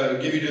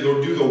give you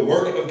to do the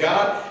work of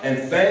God.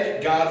 And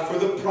thank God for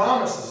the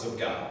promises of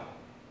God.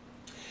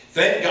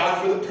 Thank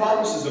God for the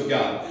promises of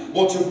God.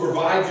 Well, to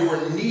provide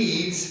your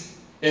needs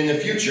in the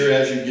future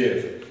as you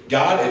give.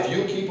 God, if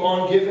you keep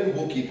on giving,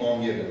 we'll keep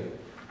on giving.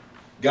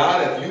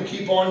 God, if you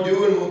keep on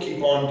doing, we'll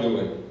keep on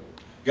doing.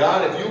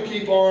 God, if you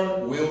keep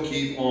on, we'll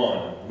keep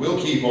on. We'll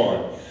keep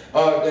on.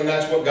 And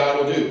that's what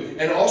God will do.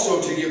 And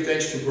also to give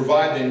thanks to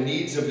provide the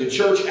needs of the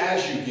church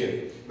as you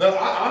give. Now,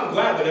 I'm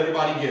glad that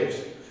everybody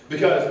gives.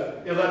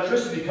 Because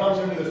electricity comes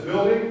into this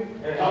building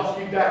and it helps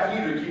keep that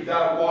heater, keep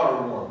that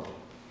water warm.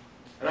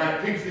 And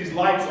it keeps these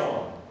lights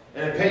on.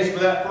 And it pays for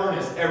that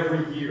furnace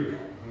every year.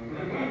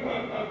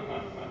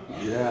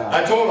 Yeah.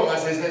 I told him, I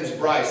said, his name's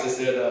Bryce.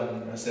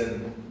 I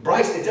said,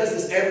 Bryce, it does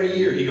this every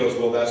year. He goes,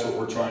 well, that's what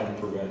we're trying to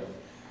prevent.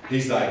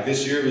 He's like,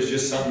 this year was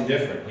just something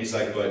different. He's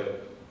like, but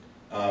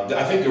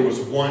I think there was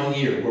 1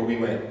 year where we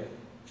went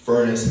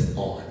furnace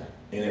on,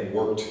 and it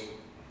worked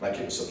like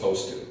it was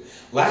supposed to.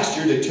 Last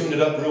year they tuned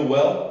it up real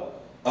well.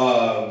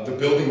 The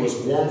building was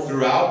warm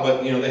throughout,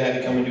 but they had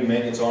to come and do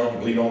maintenance on it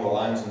and bleed all the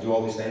lines and do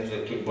all these things.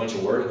 It took a bunch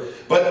of work.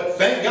 But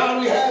thank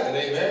God we have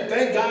it, amen.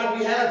 Thank God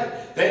we have it.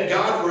 Thank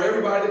God for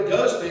everybody that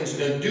does things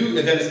and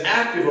that is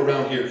active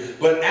around here.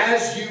 But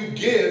as you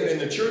give and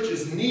the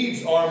church's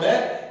needs are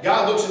met,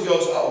 God looks and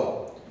goes, oh,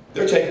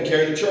 they're taking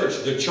care of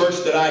the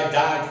church that I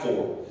died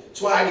for.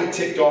 That's why I get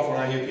ticked off when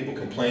I hear people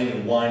complain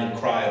and whine and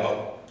cry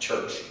about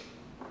church.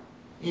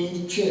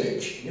 In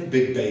church, you're a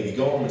big baby.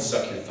 Go home and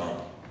suck your thumb.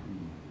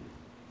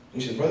 He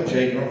said, Brother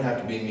Jay, you don't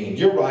have to be mean.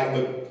 You're right,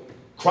 but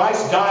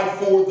Christ died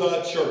for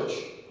the church.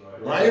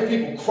 When I hear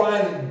people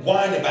crying and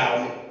whine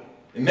about it,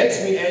 it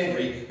makes me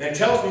angry, and it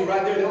tells me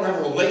right there they don't have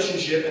a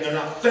relationship and they're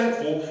not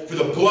thankful for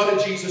the blood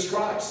of Jesus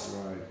Christ.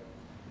 Right.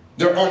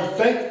 They're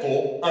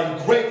unthankful,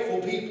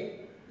 ungrateful people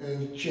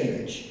in the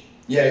church.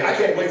 Yeah, I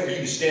can't wait for you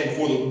to stand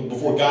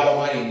before God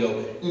Almighty and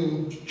go,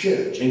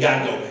 church. And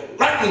God go,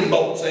 lightning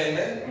bolts,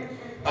 amen.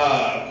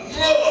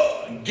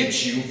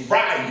 Get you,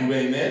 fry you,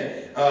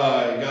 amen.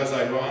 God's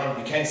like, well,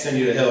 you can't send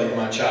you to hell, you're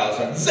my child.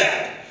 So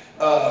zap.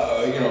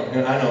 I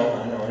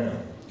know.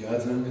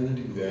 God's not going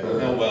to do that.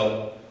 Oh,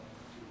 well,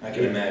 I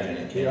can imagine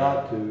it. He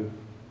ought to.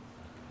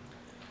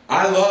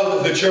 I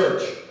love the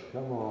church.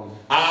 Come on.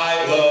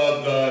 I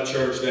love the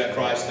church that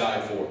Christ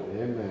died for.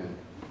 Amen.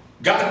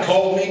 God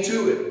called me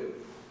to it.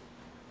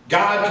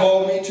 God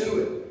called me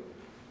to it.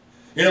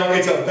 You know,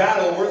 it's a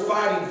battle worth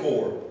fighting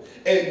for.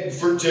 And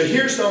to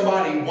hear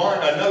somebody,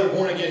 another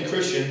born-again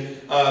Christian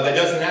that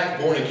doesn't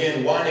act born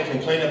again, whine and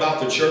complain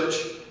about the church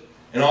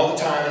and all the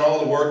time and all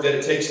the work that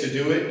it takes to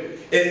do it,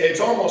 it's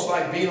almost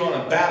like being on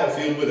a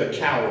battlefield with a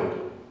coward.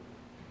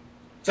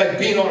 It's like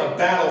being on a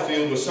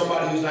battlefield with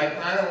somebody who's like,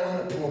 I don't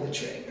want to pull the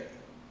trigger.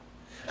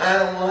 I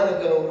don't want to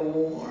go to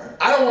war.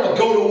 I don't want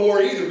to go to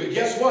war either, but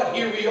guess what?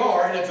 Here we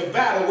are, and it's a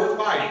battle worth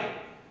fighting.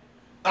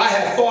 I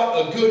have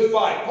fought a good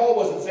fight. Paul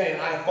wasn't saying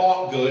I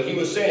fought good. He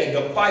was saying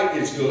the fight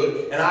is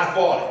good, and I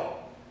fought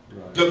it.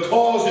 Right. The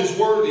cause is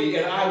worthy,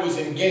 and I was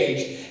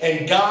engaged.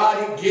 And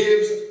God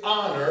gives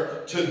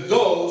honor to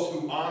those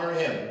who honor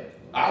Him.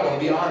 I want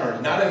to be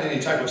honored, not in any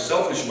type of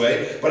selfish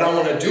way, but I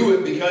want to do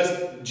it because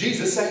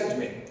Jesus saved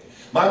me.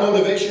 My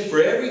motivation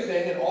for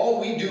everything and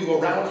all we do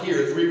around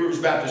here at Three Rivers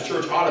Baptist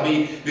Church ought to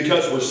be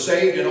because we're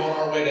saved and on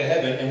our way to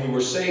heaven, and we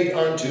were saved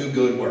unto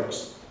good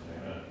works.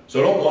 Amen.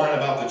 So don't whine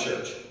about the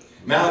church.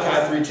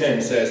 Malachi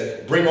 3:10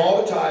 says, bring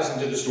all the tithes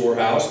into the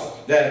storehouse,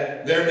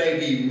 that there may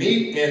be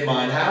meat in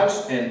mine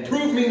house, and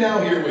prove me now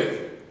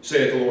herewith,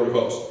 saith the Lord of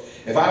hosts,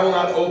 if I will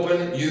not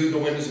open you the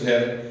windows of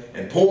heaven,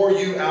 and pour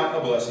you out a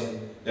blessing,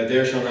 that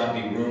there shall not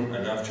be room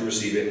enough to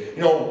receive it.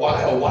 You know,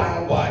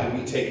 why do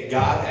we take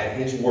God at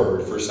His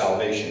word for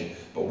salvation,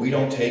 but we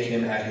don't take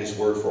Him at His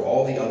word for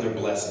all the other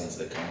blessings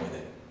that come with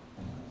it?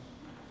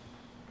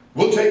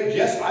 We'll take,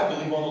 yes, I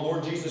believe on the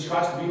Lord Jesus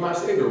Christ to be my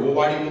Savior. Well,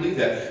 why do you believe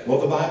that? Well,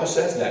 the Bible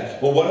says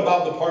that. Well, what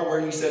about the part where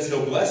He says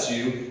He'll bless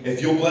you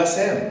if you'll bless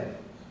Him?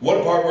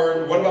 What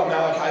about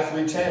Malachi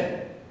 3:10?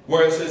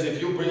 Where it says,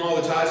 if you'll bring all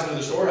the tithes into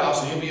the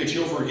storehouse and you'll be a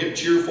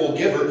cheerful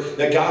giver,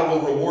 that God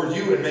will reward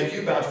you and make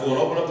you bountiful and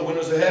open up the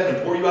windows of heaven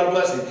and pour you out a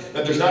blessing,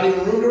 that there's not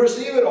even room to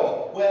receive it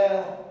all.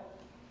 Well.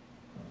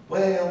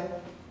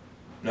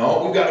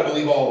 No, we've got to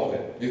believe all of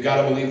it. We've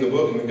got to believe the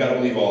book, and we've got to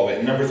believe all of it.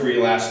 And number 3,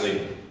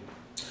 lastly,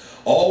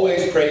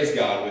 always praise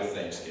God with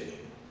thanksgiving.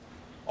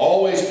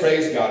 Always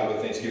praise God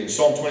with thanksgiving.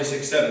 Psalm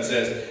 26:7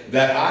 says,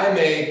 that I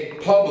may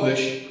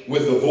publish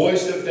with the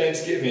voice of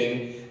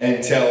thanksgiving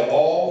and tell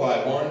all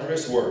thy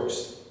wondrous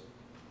works.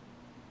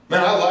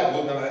 Man, I like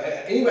looking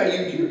at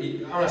anybody.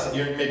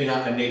 You're maybe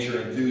not a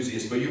nature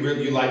enthusiast, but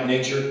you like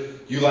nature.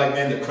 You like,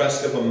 man, the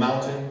crest of a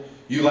mountain.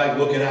 You like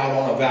looking out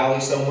on a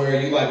valley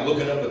somewhere. You like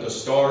looking up at the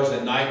stars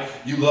at night.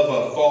 You love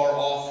a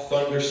far-off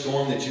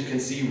thunderstorm that you can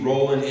see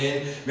rolling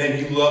in. Man,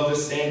 you love the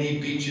sandy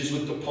beaches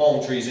with the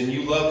palm trees, and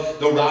you love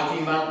the Rocky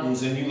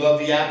Mountains, and you love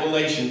the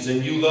Appalachians,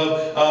 and you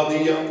love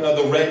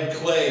the red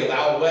clay of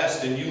out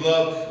west, and you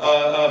love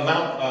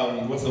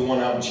what's the one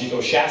out in Chico?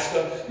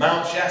 Shasta?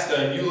 Mount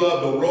Shasta, and you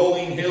love the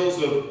rolling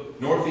hills of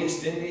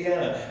Northeast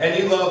Indiana, and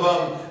you love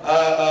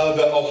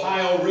the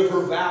Ohio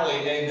River Valley,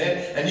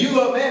 amen. And you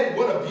love, man,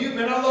 what a beauty,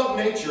 man. I love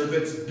nature,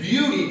 that's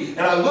beauty.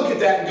 And I look at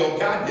that and go,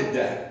 God did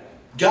that.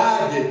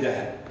 God did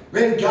that.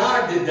 Man,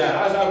 God did that.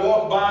 As I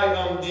walk by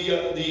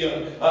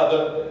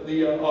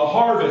the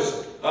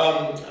harvest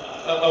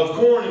of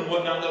corn and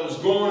whatnot that was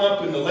growing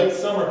up in the late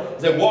summer,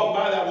 as I walked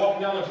by that,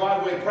 walking down the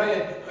driveway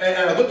praying,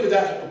 and I looked at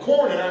that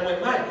corn and I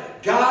went, man,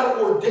 God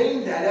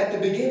ordained that at the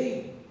beginning.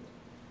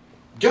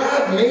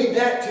 God made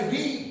that to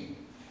be.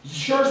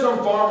 Sure, some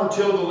farmer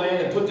tilled the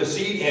land and put the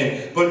seed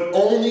in, but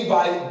only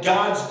by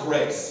God's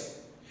grace.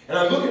 And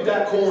I look at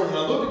that corn, and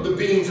I look at the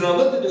beans, and I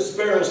look at the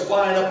sparrows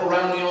flying up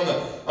around me on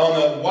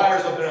the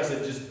wires up there, and I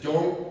said, just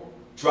don't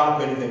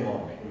drop anything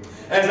on me.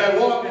 As I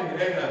walk,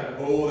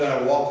 that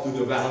I walk through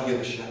the valley of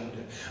the shadow of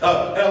death.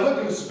 And I look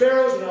at the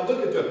sparrows, and I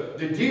look at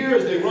the deer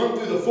as they run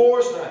through the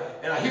forest,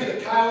 and I hear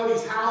the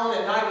coyotes howling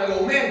at night, and I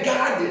go, man,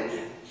 God did that.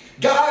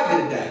 God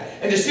did that.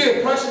 And to see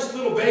a precious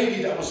little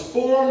baby that was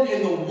formed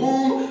in the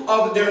womb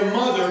of their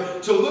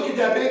mother, to look at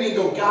that baby and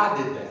go, God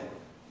did that.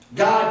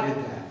 God did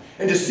that.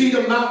 And to see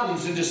the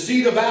mountains, and to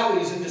see the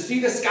valleys, and to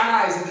see the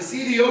skies, and to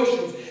see the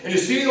oceans, and to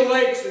see the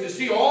lakes, and to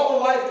see all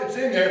the life that's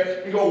in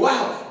there, and go,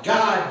 wow,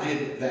 God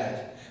did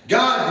that.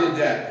 God did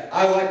that.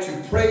 I like to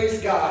praise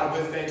God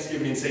with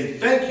thanksgiving and say,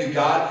 thank you,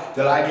 God,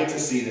 that I get to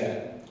see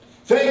that.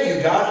 Thank you,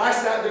 God. I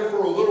sat there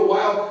for a little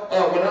while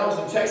when I was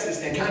in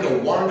Texas and kind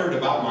of wondered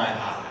about my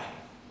eyes.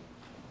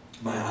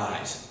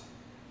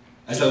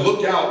 As I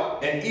looked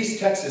out, and East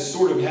Texas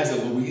sort of has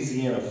a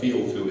Louisiana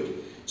feel to it.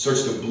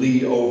 Starts to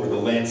bleed over the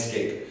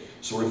landscape.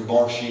 Sort of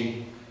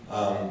marshy,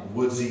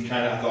 woodsy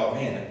kind of. I thought,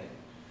 man,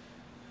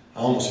 I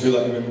almost feel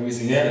like I'm in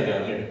Louisiana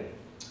down here.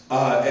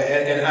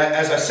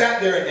 As I sat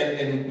there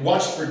and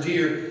watched for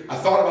deer, I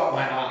thought about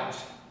my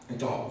eyes. And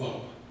thought, whoa.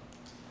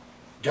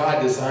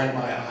 God designed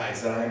my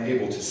eyes that I'm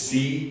able to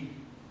see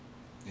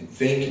and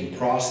think and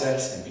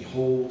process and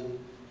behold,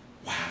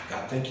 wow,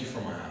 God, thank you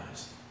for my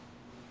eyes.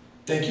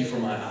 Thank you for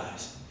my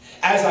eyes.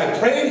 As I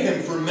prayed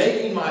him for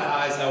making my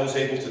eyes, I was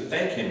able to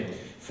thank him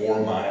for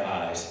my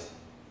eyes.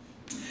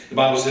 The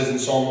Bible says in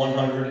Psalm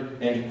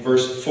 100 and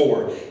verse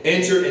 4,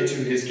 enter into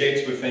his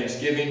gates with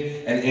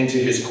thanksgiving and into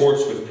his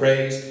courts with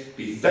praise.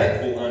 Be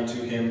thankful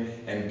unto him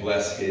and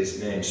bless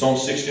his name. Psalm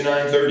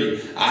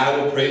 69:30, I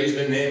will praise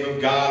the name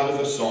of God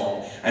with a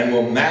song and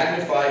will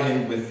magnify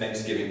him with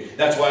thanksgiving.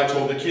 That's why I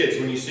told the kids,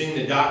 when you sing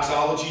the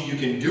doxology, you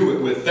can do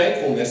it with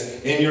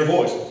thankfulness in your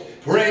voice.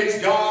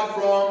 Praise God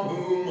from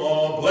whom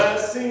all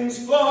blessings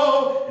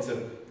flow. And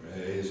so,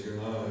 praise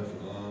God from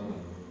whom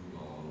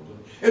all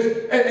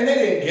blessings. And they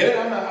didn't get it.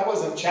 I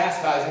wasn't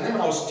chastising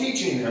them. I was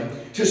teaching them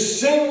to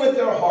sing with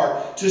their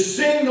heart, to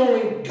sing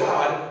knowing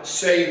God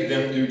saved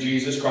them through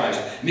Jesus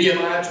Christ.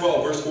 Nehemiah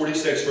 12, verse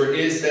 46, for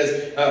it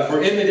says,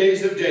 for in the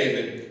days of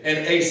David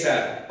and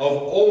Asaph of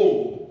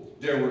old,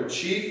 there were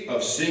chief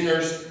of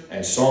singers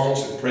and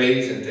songs of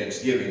praise and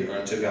thanksgiving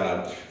unto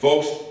God.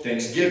 Folks,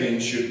 thanksgiving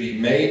should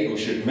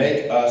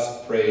make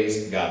us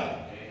praise God.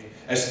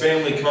 As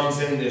family comes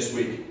in this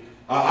week,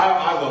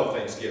 I love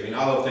Thanksgiving.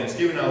 I love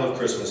Thanksgiving. I love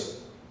Christmas.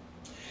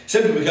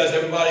 Simply because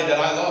everybody that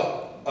I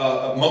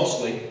love,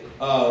 mostly,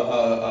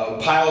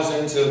 piles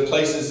into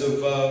places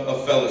of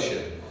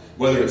fellowship,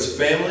 whether it's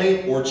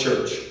family or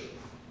church.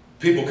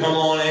 People come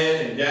on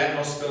in, and Dad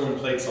knows spilling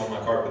plates on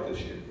my carpet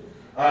this year.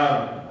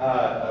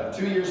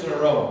 2 years in a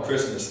row on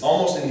Christmas,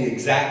 almost in the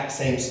exact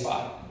same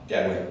spot.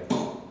 Dad went,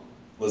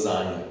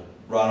 lasagna,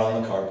 right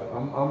on the carpet.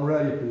 I'm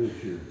ready for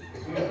this year.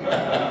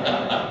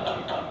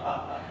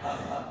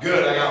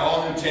 Good, I got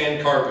all new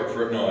tan carpet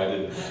for it. No, I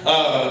didn't.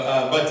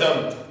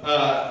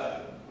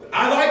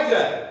 I like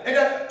that. And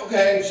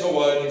okay, so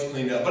what? It needs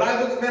cleaned up. But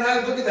I look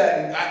at that,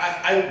 and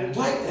I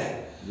like that.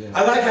 Yeah.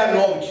 I like having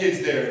all the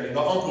kids there, and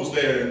the uncles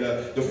there, and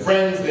the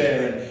friends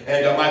there,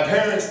 and my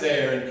parents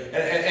there, and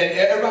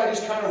everybody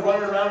just kind of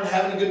running around and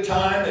having a good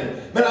time. And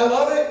man, I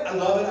love it. I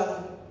love it. I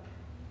love it.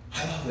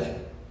 I love that.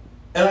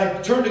 And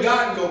I turn to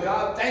God and go,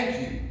 God,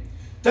 thank you.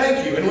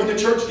 Thank you. And when the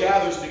church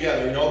gathers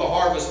together, the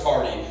harvest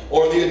party,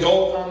 or the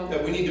adult,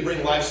 that we need to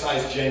bring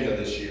life-size Jenga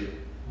this year,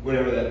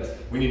 whatever that is,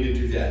 we need to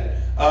do that.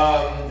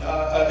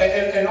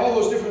 And all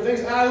those different things.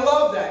 And I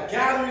love that,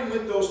 gathering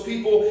with those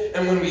people.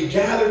 And when we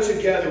gather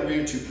together, we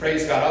are to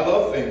praise God. I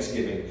love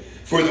Thanksgiving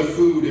for the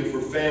food and for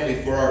family,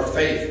 for our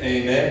faith.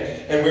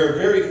 Amen. And we're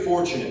very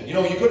fortunate.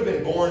 You could have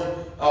been born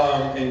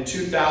in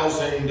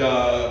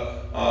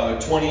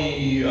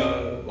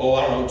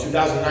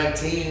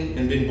 2019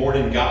 and been born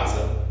in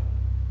Gaza.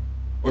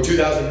 Or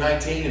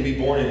 2019 and be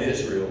born in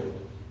Israel.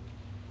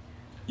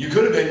 You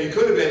could have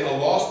been a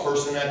lost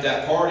person at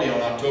that party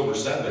on October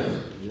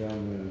 7th. Yeah,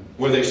 man.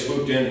 Where they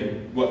swooped in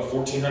and,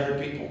 1,400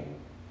 people?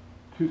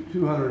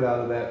 200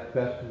 out of that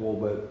festival,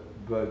 but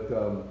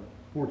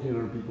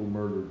 1,400 people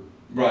murdered.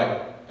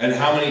 Right. And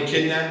how many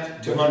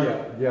kidnapped?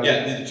 200?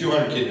 Yeah.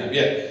 200 kidnapped,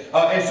 yeah.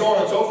 And so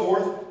on and so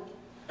forth.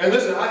 And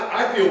listen,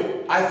 I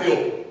feel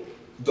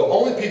the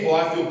only people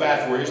I feel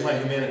bad for, here's my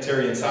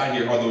humanitarian side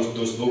here, are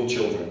those little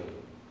children.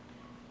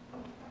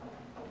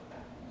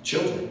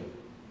 Children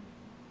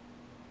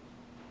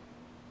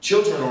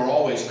are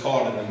always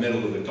caught in the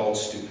middle of adult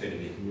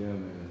stupidity. Yeah,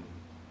 man.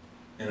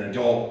 And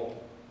adult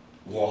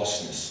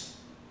lostness.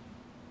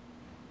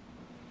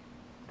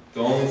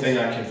 The only thing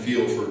I can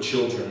feel for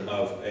children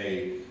of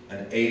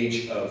an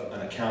age of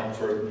an account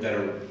for that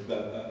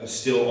are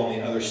still on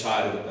the other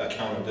side of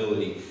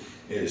accountability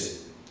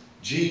is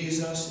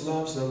Jesus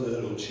loves the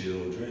little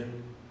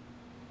children,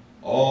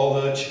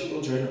 all the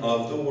children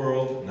of the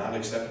world, not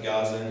except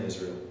Gaza and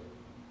Israel.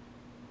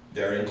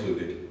 They're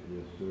included.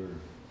 Yes, sir.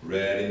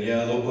 Red and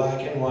yellow,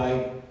 black and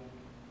white,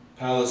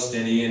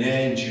 Palestinian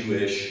and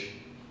Jewish.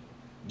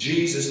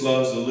 Jesus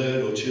loves the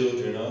little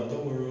children of the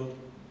world.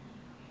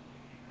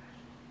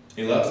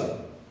 He loves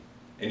them.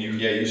 And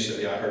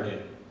I heard you.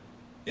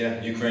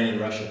 Yeah, Ukraine and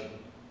Russia.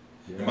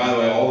 Yeah. And by the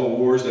way, all the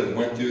wars that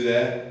went through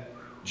that,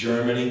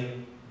 Germany,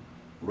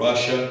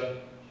 Russia,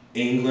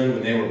 England,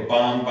 when they were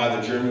bombed by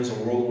the Germans in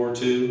World War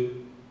II.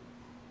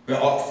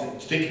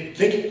 Think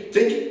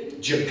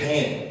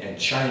Japan and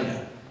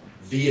China,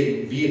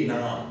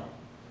 Vietnam.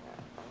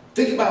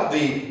 Think about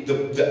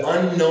the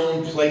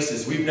unknown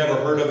places we've never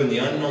heard of and the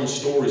unknown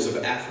stories of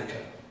Africa,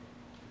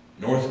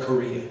 North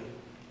Korea.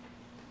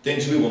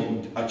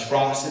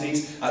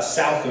 Atrocities,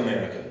 South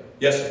America.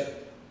 Yes, sir?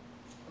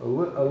 A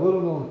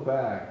little known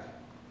fact,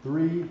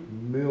 3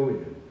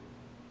 million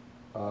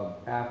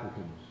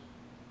Africans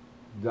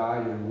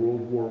died in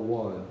World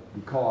War I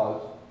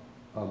because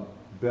of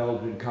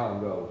Belgian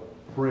Congo,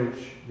 French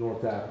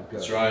North Africa.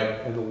 That's right.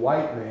 And the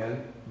white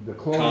man, the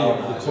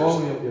colonial,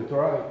 it's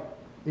right.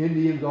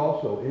 Indians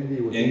also.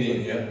 India was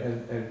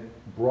and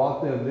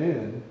brought them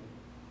in,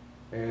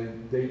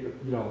 and they,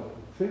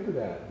 think of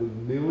that, the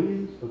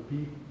millions of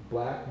people,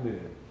 black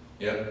men,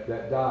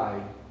 that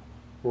died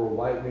for a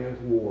white man's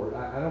war.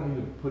 I don't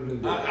mean to put it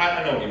in.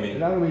 I know what you mean.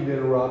 And I don't mean to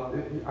interrupt.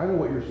 I know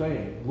what you're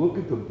saying. Look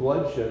at the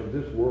bloodshed of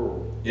this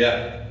world.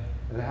 Yeah.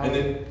 And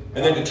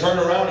then to turn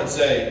around and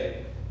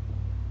say,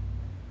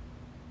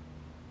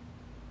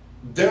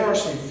 There are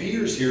some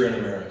fears here in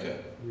America.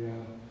 Yeah.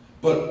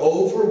 But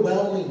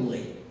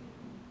overwhelmingly,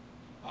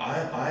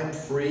 I'm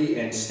free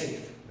and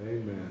safe.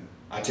 Amen.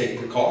 I take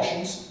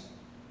precautions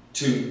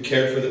to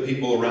care for the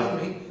people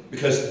around me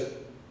because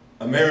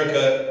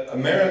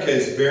America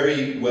is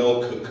very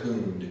well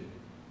cocooned.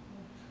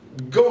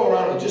 Go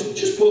around and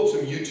just pull up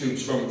some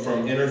YouTubes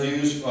from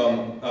interviews.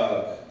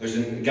 There's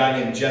a guy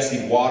named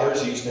Jesse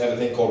Waters. He used to have a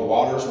thing called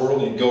Waters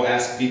World. And he'd go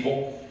ask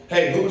people,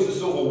 hey, who was the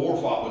Civil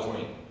War fought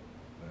between?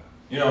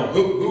 You know,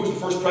 who was the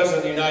first president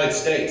of the United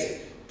States?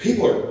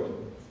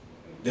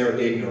 They're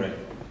ignorant.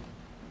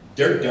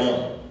 They're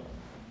dumb.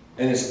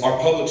 And it's our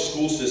public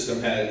school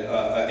system has,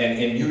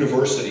 and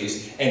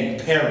universities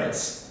and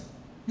parents.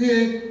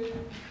 Those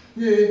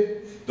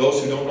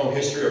who don't know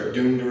history are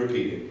doomed to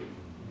repeat it.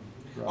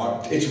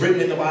 It's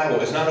written in the Bible.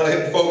 It's not,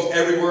 folks,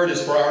 every word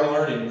is for our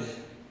learning.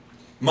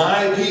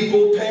 My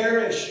people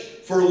perish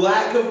for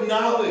lack of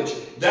knowledge.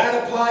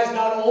 That applies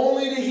not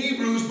only to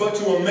Hebrews, but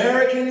to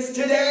Americans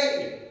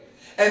today.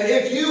 And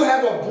if you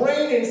have a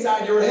brain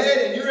inside your head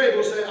and you're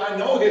able to say, I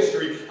know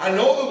history, I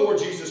know the Lord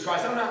Jesus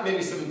Christ, I'm not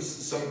maybe some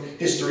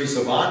history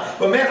savant,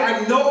 but man,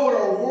 I know what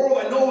our world,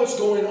 I know what's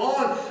going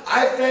on.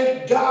 I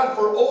thank God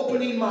for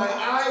opening my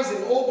eyes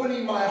and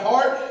opening my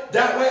heart.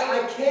 That way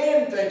I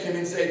can thank Him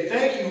and say,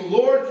 thank you,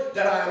 Lord,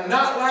 that I am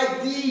not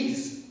like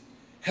these.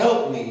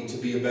 Help me to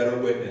be a better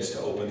witness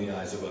to open the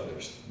eyes of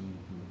others.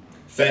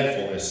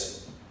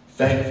 Thankfulness.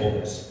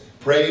 Thankfulness.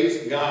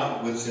 Praise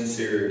God with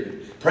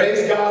sincerity.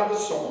 Praise God with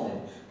song.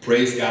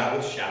 Praise God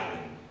with shouting.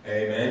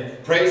 Amen.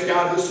 Praise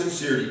God with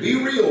sincerity. Be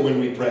real when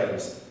we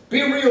praise.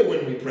 Be real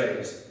when we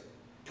praise.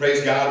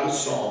 Praise God with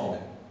song.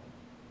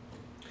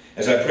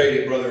 As I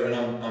prayed at Brother, and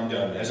I'm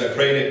done. As I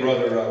prayed at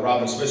Brother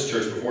Robin Smith's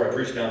church before I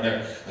preached down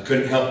there, I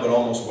couldn't help but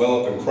almost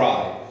well up and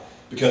cry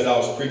because I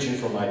was preaching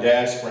for my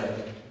dad's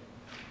friend,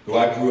 who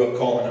I grew up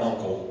calling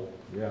uncle.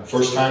 Yeah.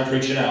 First time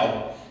preaching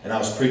out, and I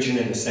was preaching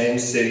in the same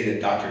city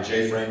that Dr.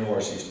 J. Frank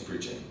Norris used to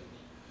preach in.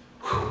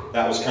 Whew,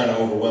 that was kind of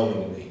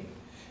overwhelming to me.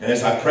 And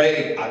as I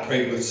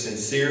prayed with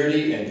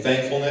sincerity and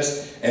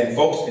thankfulness. And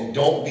folks, and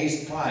don't be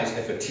surprised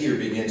if a tear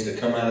begins to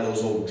come out of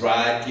those old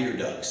dry tear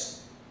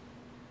ducts.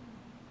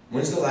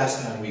 When's the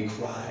last time we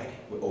cried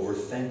over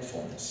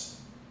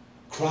thankfulness?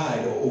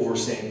 Cried over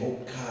saying, oh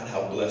God,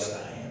 how blessed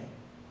I am.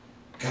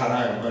 God,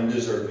 I am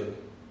undeserving.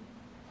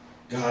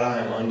 God, I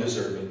am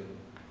undeserving.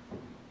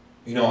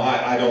 You know,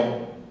 I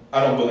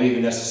don't believe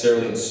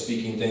necessarily in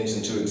speaking things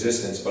into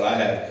existence, but I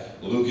have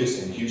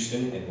Lucas and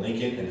Houston and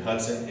Lincoln and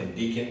Hudson and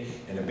Deacon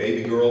and a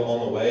baby girl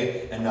on the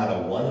way, and not a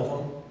one of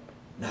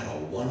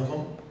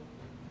them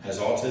has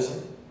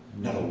autism.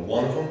 Not a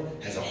one of them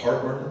has a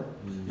heart murmur.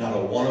 Not a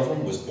one of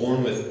them was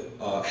born with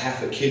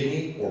half a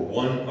kidney or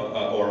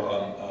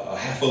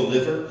half a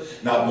liver.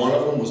 Not one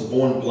of them was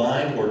born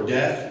blind or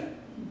deaf.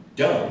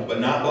 Dumb, but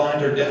not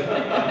blind or deaf.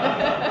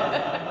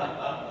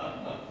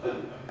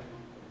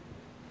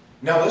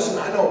 Now listen,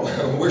 I know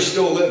we're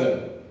still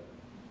living.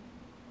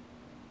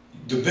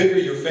 The bigger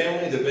your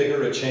family, the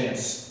bigger a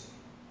chance.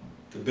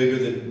 The bigger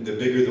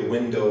the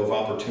window of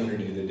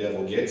opportunity the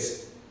devil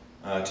gets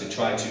to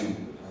try to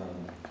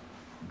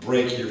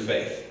break your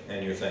faith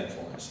and your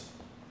thankfulness.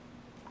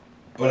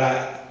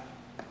 But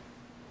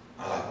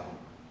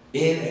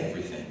in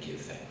everything,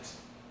 give thanks.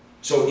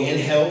 So in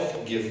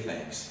health, give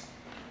thanks.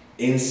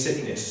 In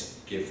sickness,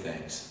 give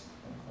thanks.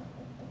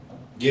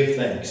 Give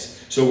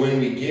thanks. So when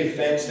we give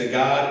thanks to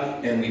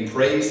God and we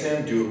praise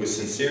Him, do it with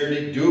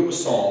sincerity, do it with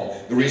song.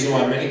 The reason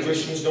why many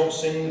Christians don't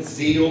sing with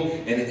zeal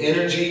and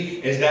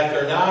energy is that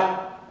they're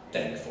not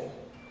thankful.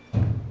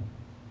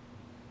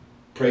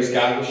 Praise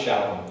God with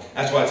shouting.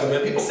 That's why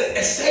when people say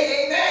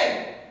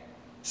amen.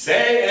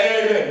 Say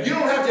amen. You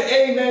don't have to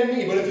amen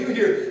me, but if you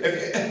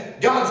hear,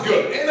 God's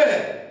good,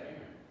 amen.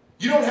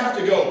 You don't have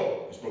to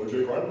go, is Brother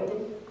Jay crying about it?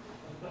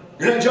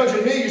 You're not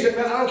judging me. You say,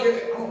 man, I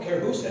don't care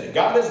who said it.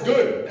 God is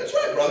good. That's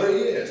right, brother, He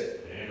is.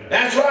 Amen.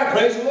 That's right.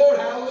 Praise the Lord.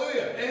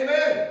 Hallelujah.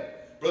 Amen.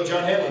 Brother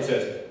John Hamlin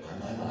says,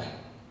 my.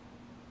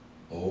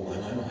 Oh, my.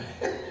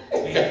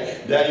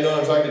 Dad, you know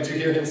what I'm talking? Did you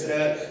hear him say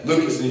that?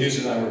 Lucas and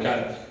Houston and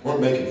I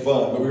weren't making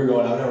fun, but we were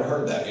going, I've never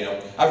heard that, you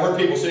know. I've heard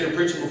people sit here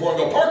preaching before and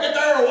go, park it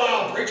there a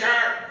while, preacher.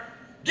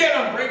 Get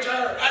him, preacher.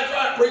 That's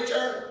right,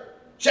 preacher.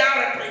 Shout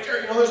it,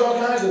 preacher. You know, there's all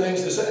kinds of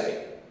things to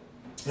say.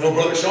 You know,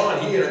 Brother Sean,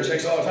 he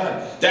interjects all the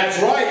time.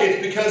 That's right,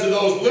 it's because of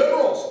those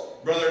liberals.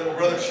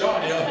 Brother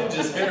Sean, you know,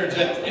 just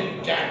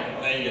interjecting kind of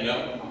thing, you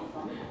know.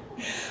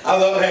 I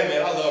love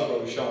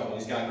Brother Sean.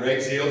 He's got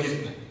great zeal.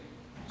 He's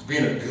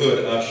being a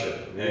good usher.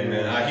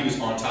 Amen. He was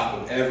on top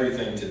of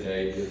everything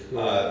today.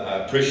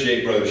 I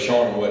appreciate Brother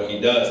Sean and what he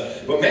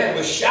does. But man,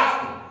 with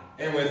shouting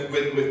and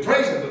with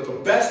praising, but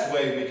the best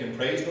way we can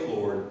praise the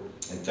Lord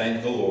and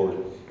thank the Lord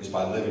is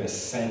by living a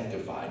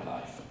sanctified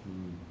life.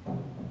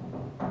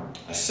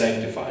 A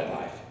sanctified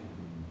life.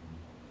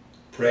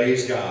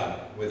 Praise God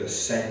with a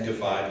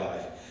sanctified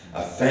life.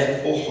 A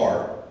thankful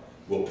heart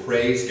will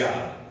praise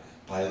God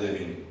by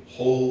living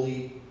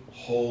holy,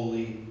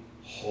 holy,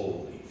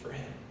 holy for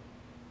Him.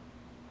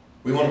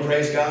 We want to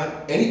praise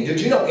God. Did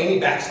you know any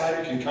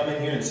backslider can come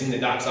in here and sing the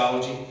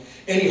doxology?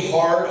 Any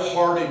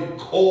hard-hearted,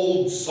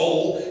 cold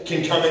soul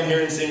can come in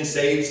here and sing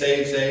save,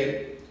 save,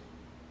 save.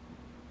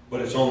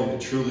 But it's only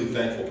the truly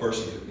thankful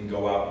person who can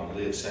go out and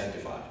live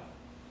sanctified.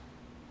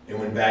 And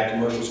when bad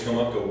commercials come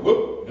up, go,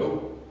 whoop,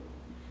 nope.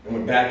 And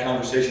when bad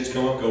conversations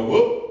come up, go,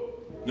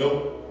 whoop,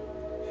 nope.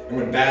 And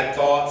when bad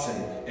thoughts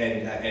and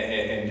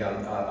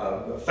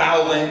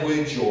foul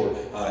language or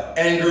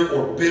anger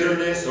or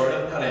bitterness, or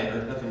not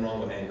anger, nothing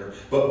wrong with anger,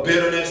 but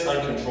bitterness,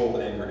 uncontrolled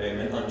anger,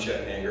 amen,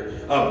 unchecked anger,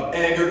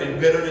 anger and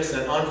bitterness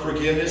and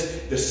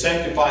unforgiveness, the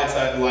sanctified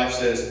side of life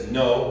says,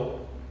 no,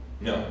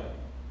 no.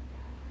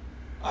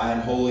 I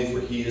am holy, for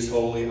He is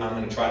holy. I'm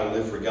going to try to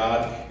live for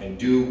God and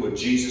do what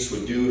Jesus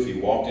would do if He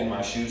walked in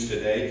my shoes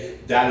today.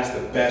 That is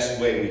the best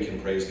way we can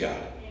praise God.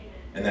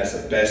 And that's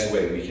the best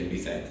way we can be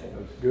thankful.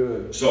 That's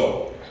good.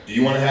 So, do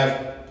you want to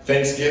have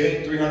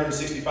Thanksgiving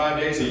 365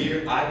 days a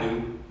year? I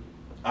do.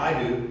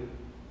 I do.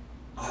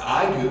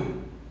 I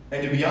do.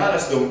 And to be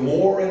honest, the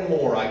more and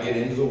more I get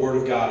into the Word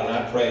of God and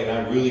I pray and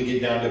I really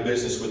get down to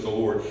business with the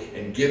Lord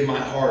and give my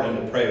heart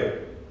into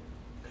prayer,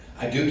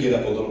 I do get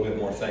up a little bit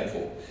more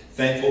thankful.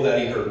 Thankful that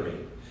He heard me.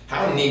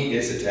 How neat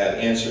is it to have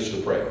answers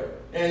to prayer?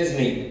 And it's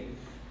neat.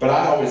 But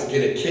I always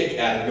get a kick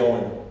out of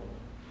going,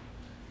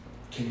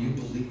 can you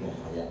believe? Well,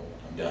 I won't.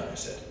 I'm done, I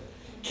said.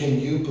 Can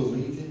you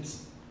believe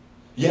this?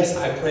 Yes,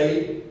 I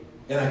prayed,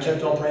 and I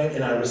kept on praying,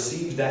 and I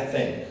received that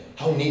thing.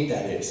 How neat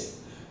that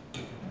is.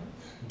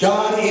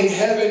 God in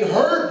heaven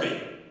heard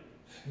me.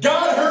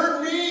 God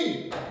heard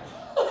me.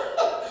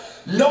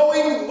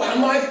 Knowing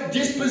my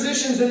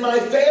dispositions and my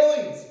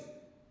failings.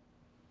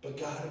 But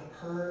God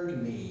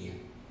heard me,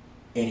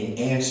 and He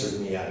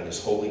answered me out of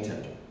His holy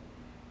temple.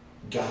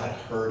 God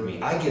heard me.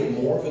 I get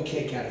more of a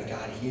kick out of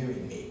God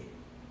hearing me.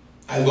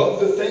 I love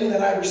the thing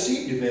that I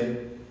received of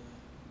Him,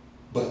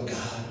 but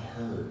God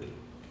heard.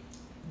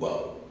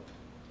 Whoa.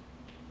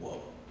 Whoa.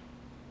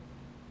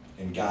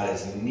 And God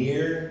is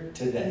near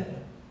to them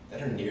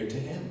that are near to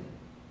Him.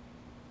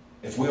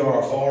 If we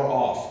are far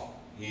off,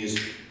 He is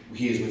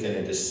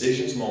within a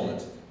decision's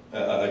moment,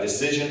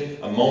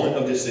 a moment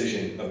of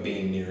decision of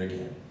being near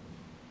again.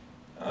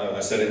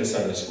 I said it in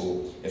Sunday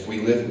school. If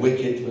we live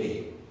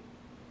wickedly,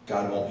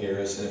 God won't hear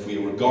us. And if we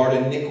regard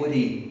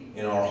iniquity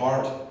in our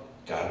heart,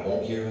 God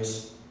won't hear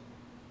us.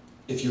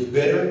 If you're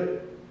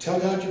bitter, tell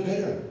God you're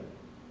bitter.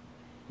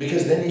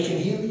 Because then He can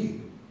heal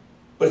you.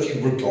 But if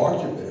you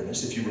regard your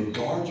bitterness, if you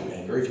regard your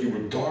anger, if you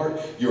regard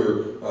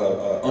your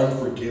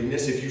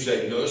unforgiveness, if you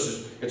say, no,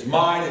 it's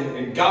mine,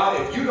 and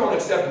God, if you don't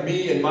accept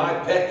me and my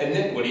pet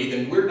iniquity,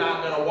 then we're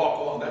not going to walk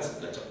along. That's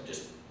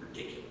just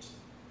ridiculous.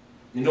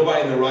 I mean,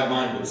 nobody in their right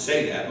mind would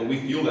say that, but we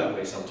feel that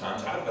way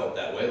sometimes. I felt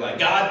that way. Like,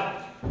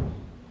 God,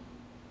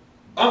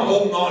 I'm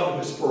holding on to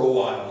this for a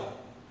while.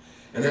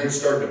 And then it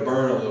started to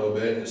burn a little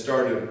bit, and it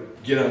started to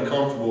get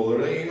uncomfortable.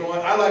 You know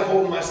what? I like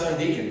holding my son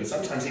Deacon, but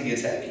sometimes he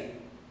gets heavy.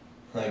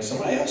 Like,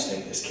 somebody else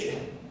take this kid.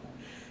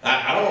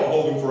 I don't want to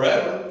hold him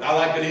forever. I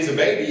like that he's a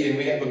baby and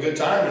we have a good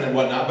time and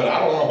whatnot, but I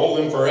don't want to hold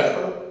him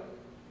forever. Can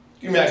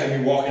you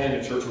imagine me walking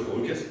into church with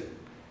Lucas?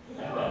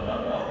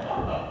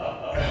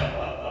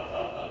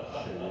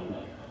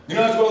 You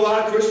know, that's what a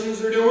lot of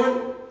Christians are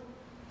doing.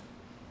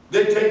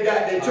 They took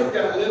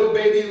that little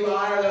baby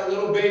liar, that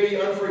little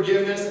baby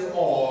unforgiveness, and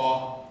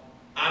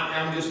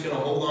I'm just going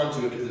to hold on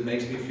to it because it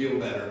makes me feel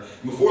better.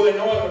 And before they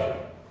know it,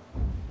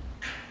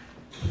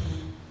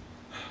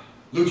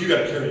 Luke, you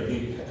got to carry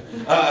me.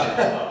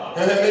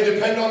 And then they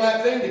depend on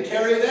that thing to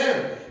carry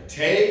them.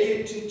 Take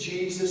it to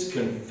Jesus,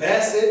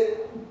 confess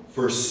it,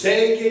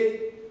 forsake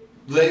it,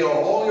 lay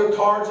all your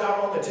cards out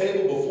on the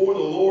table before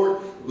the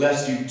Lord,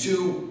 lest you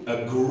two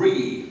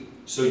agree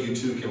so you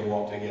two can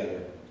walk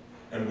together.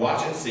 And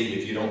watch and see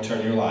if you don't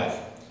turn your life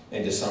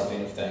into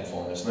something of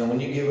thankfulness. Man, when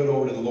you give it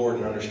over to the Lord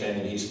and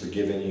understanding He's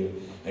forgiven you,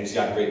 and He's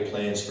got great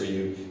plans for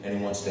you, and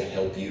He wants to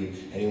help you,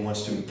 and He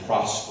wants to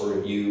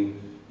prosper you,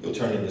 you'll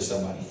turn into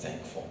somebody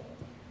thankful.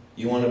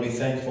 You want to be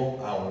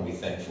thankful? I want to be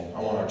thankful.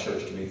 I want our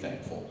church to be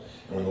thankful.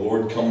 And when the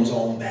Lord comes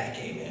on back,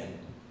 amen.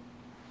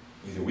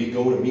 Either we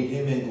go to meet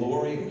Him in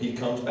glory, or He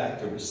comes back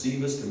to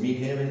receive us to meet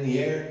Him in the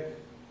air.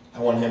 I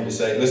want Him to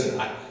say, listen,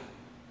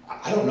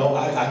 I don't know.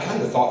 I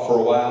kind of thought for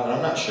a while, and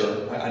I'm not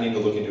sure. I need to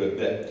look into it a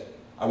bit.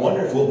 I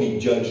wonder if we'll be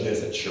judged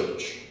as a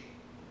church.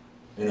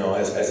 You know,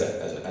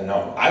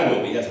 no, I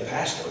will be as a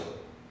pastor.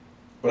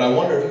 But I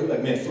wonder if you,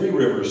 like, man, Three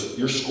Rivers,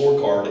 your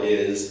scorecard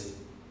is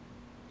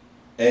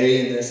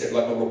A and this,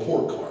 like a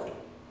report card.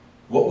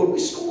 What would we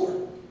score?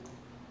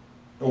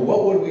 Well,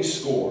 what would we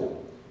score?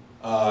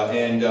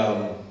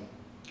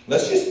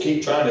 Let's just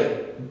keep trying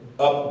to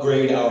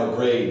upgrade our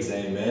grades,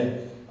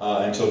 amen,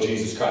 until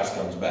Jesus Christ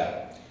comes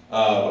back.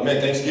 But man,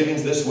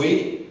 Thanksgiving's this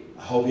week.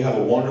 I hope you have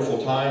a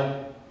wonderful time.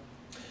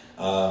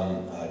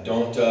 I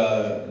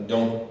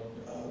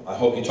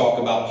hope you talk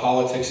about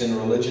politics and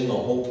religion the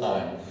whole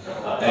time.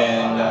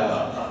 And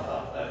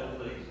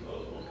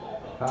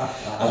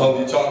I hope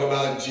you talk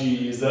about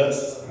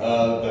Jesus,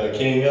 the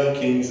King of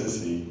Kings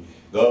is He.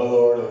 The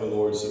Lord of the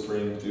Lord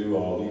supreme through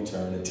all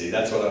eternity.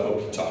 That's what I hope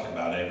to talk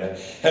about, amen.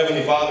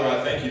 Heavenly Father,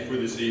 I thank you for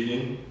this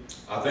evening.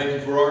 I thank you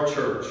for our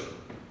church.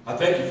 I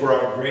thank you for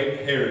our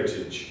great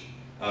heritage.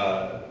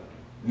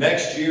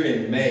 Next year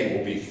in May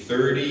will be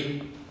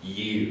 30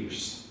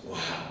 years. Wow.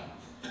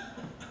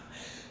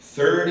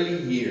 30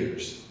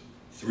 years.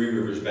 Three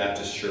Rivers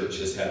Baptist Church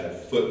has had a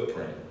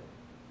footprint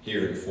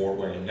here in Fort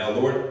Wayne. Now,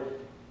 Lord,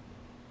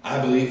 I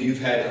believe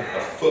you've had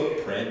a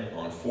footprint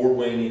on Fort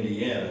Wayne,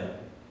 Indiana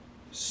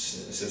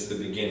since the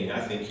beginning. I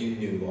think you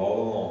knew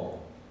all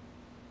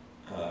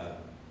along.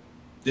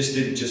 This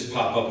didn't just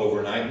pop up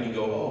overnight and you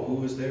go, oh, who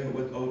was there?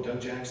 Oh,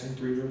 Doug Jackson,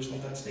 Three Rivers. Well,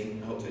 that's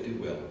neat. I hope they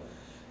do well.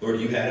 Lord,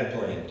 you had it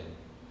planned.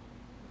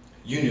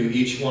 You knew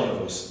each one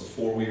of us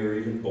before we were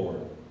even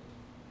born.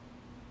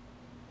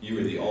 You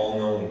are the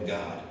all-knowing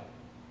God,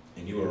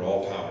 and you are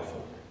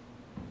all-powerful.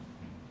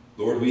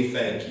 Lord, we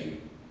thank you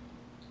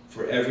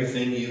for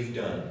everything you've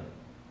done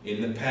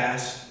in the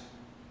past,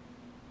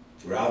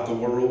 throughout the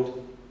world,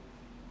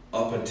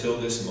 up until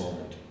this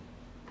moment.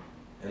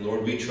 And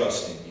Lord, we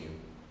trust in you.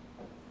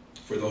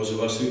 For those of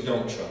us who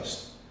don't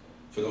trust,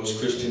 for those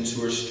Christians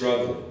who are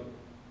struggling,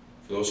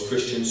 for those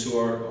Christians who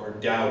are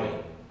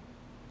doubting,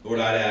 Lord,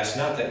 I'd ask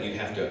not that you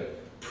have to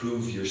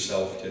prove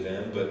yourself to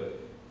them, but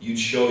you'd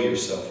show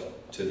yourself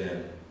to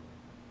them.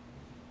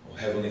 Oh,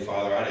 Heavenly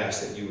Father, I'd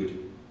ask that you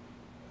would,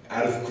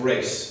 out of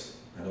grace,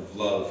 out of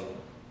love,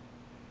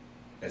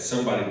 that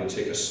somebody would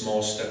take a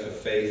small step of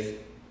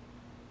faith,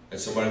 that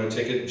somebody would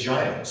take a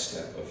giant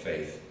step of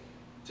faith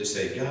to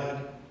say,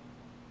 God,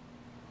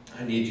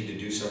 I need you to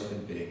do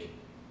something big.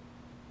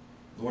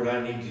 Lord,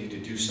 I need you to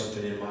do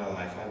something in my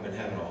life. I've been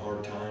having a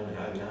hard time and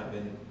I've not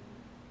been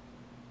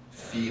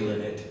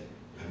feeling it.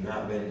 I've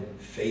not been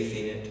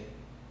faithing it.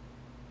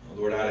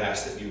 Lord, I'd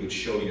ask that you would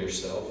show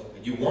yourself.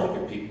 You want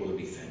your people to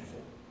be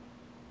thankful.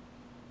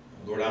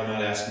 Lord, I'm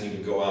not asking you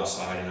to go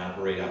outside and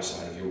operate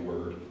outside of your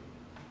word.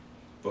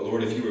 But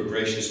Lord, if you were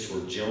gracious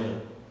toward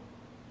Jonah,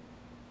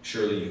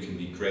 surely you can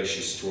be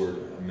gracious toward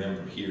a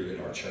member here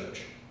at our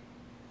church,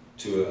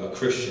 to a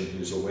Christian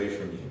who's away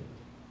from you.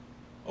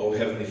 Oh,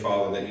 Heavenly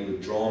Father, that you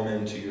would draw them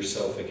into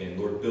yourself again.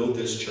 Lord, build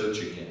this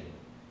church again.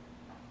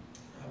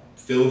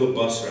 Fill the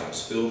bus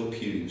routes, fill the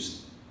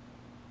pews.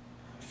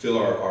 Fill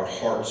our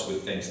hearts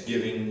with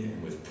thanksgiving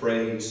and with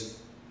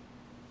praise.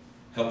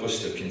 Help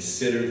us to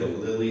consider the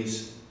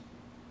lilies,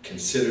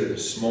 consider the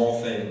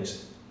small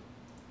things,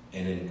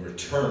 and in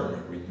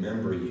return,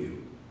 remember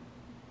you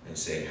and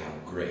say how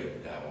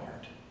great thou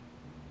art.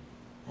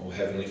 Oh,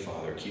 Heavenly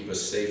Father, keep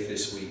us safe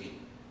this week.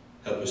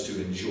 Help us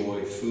to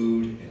enjoy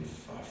food and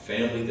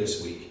family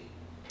this week.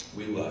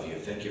 We love you.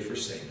 Thank you for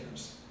saving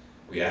us.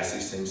 We ask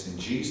these things in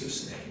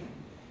Jesus' name.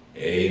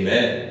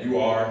 Amen. You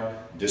are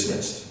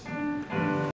dismissed.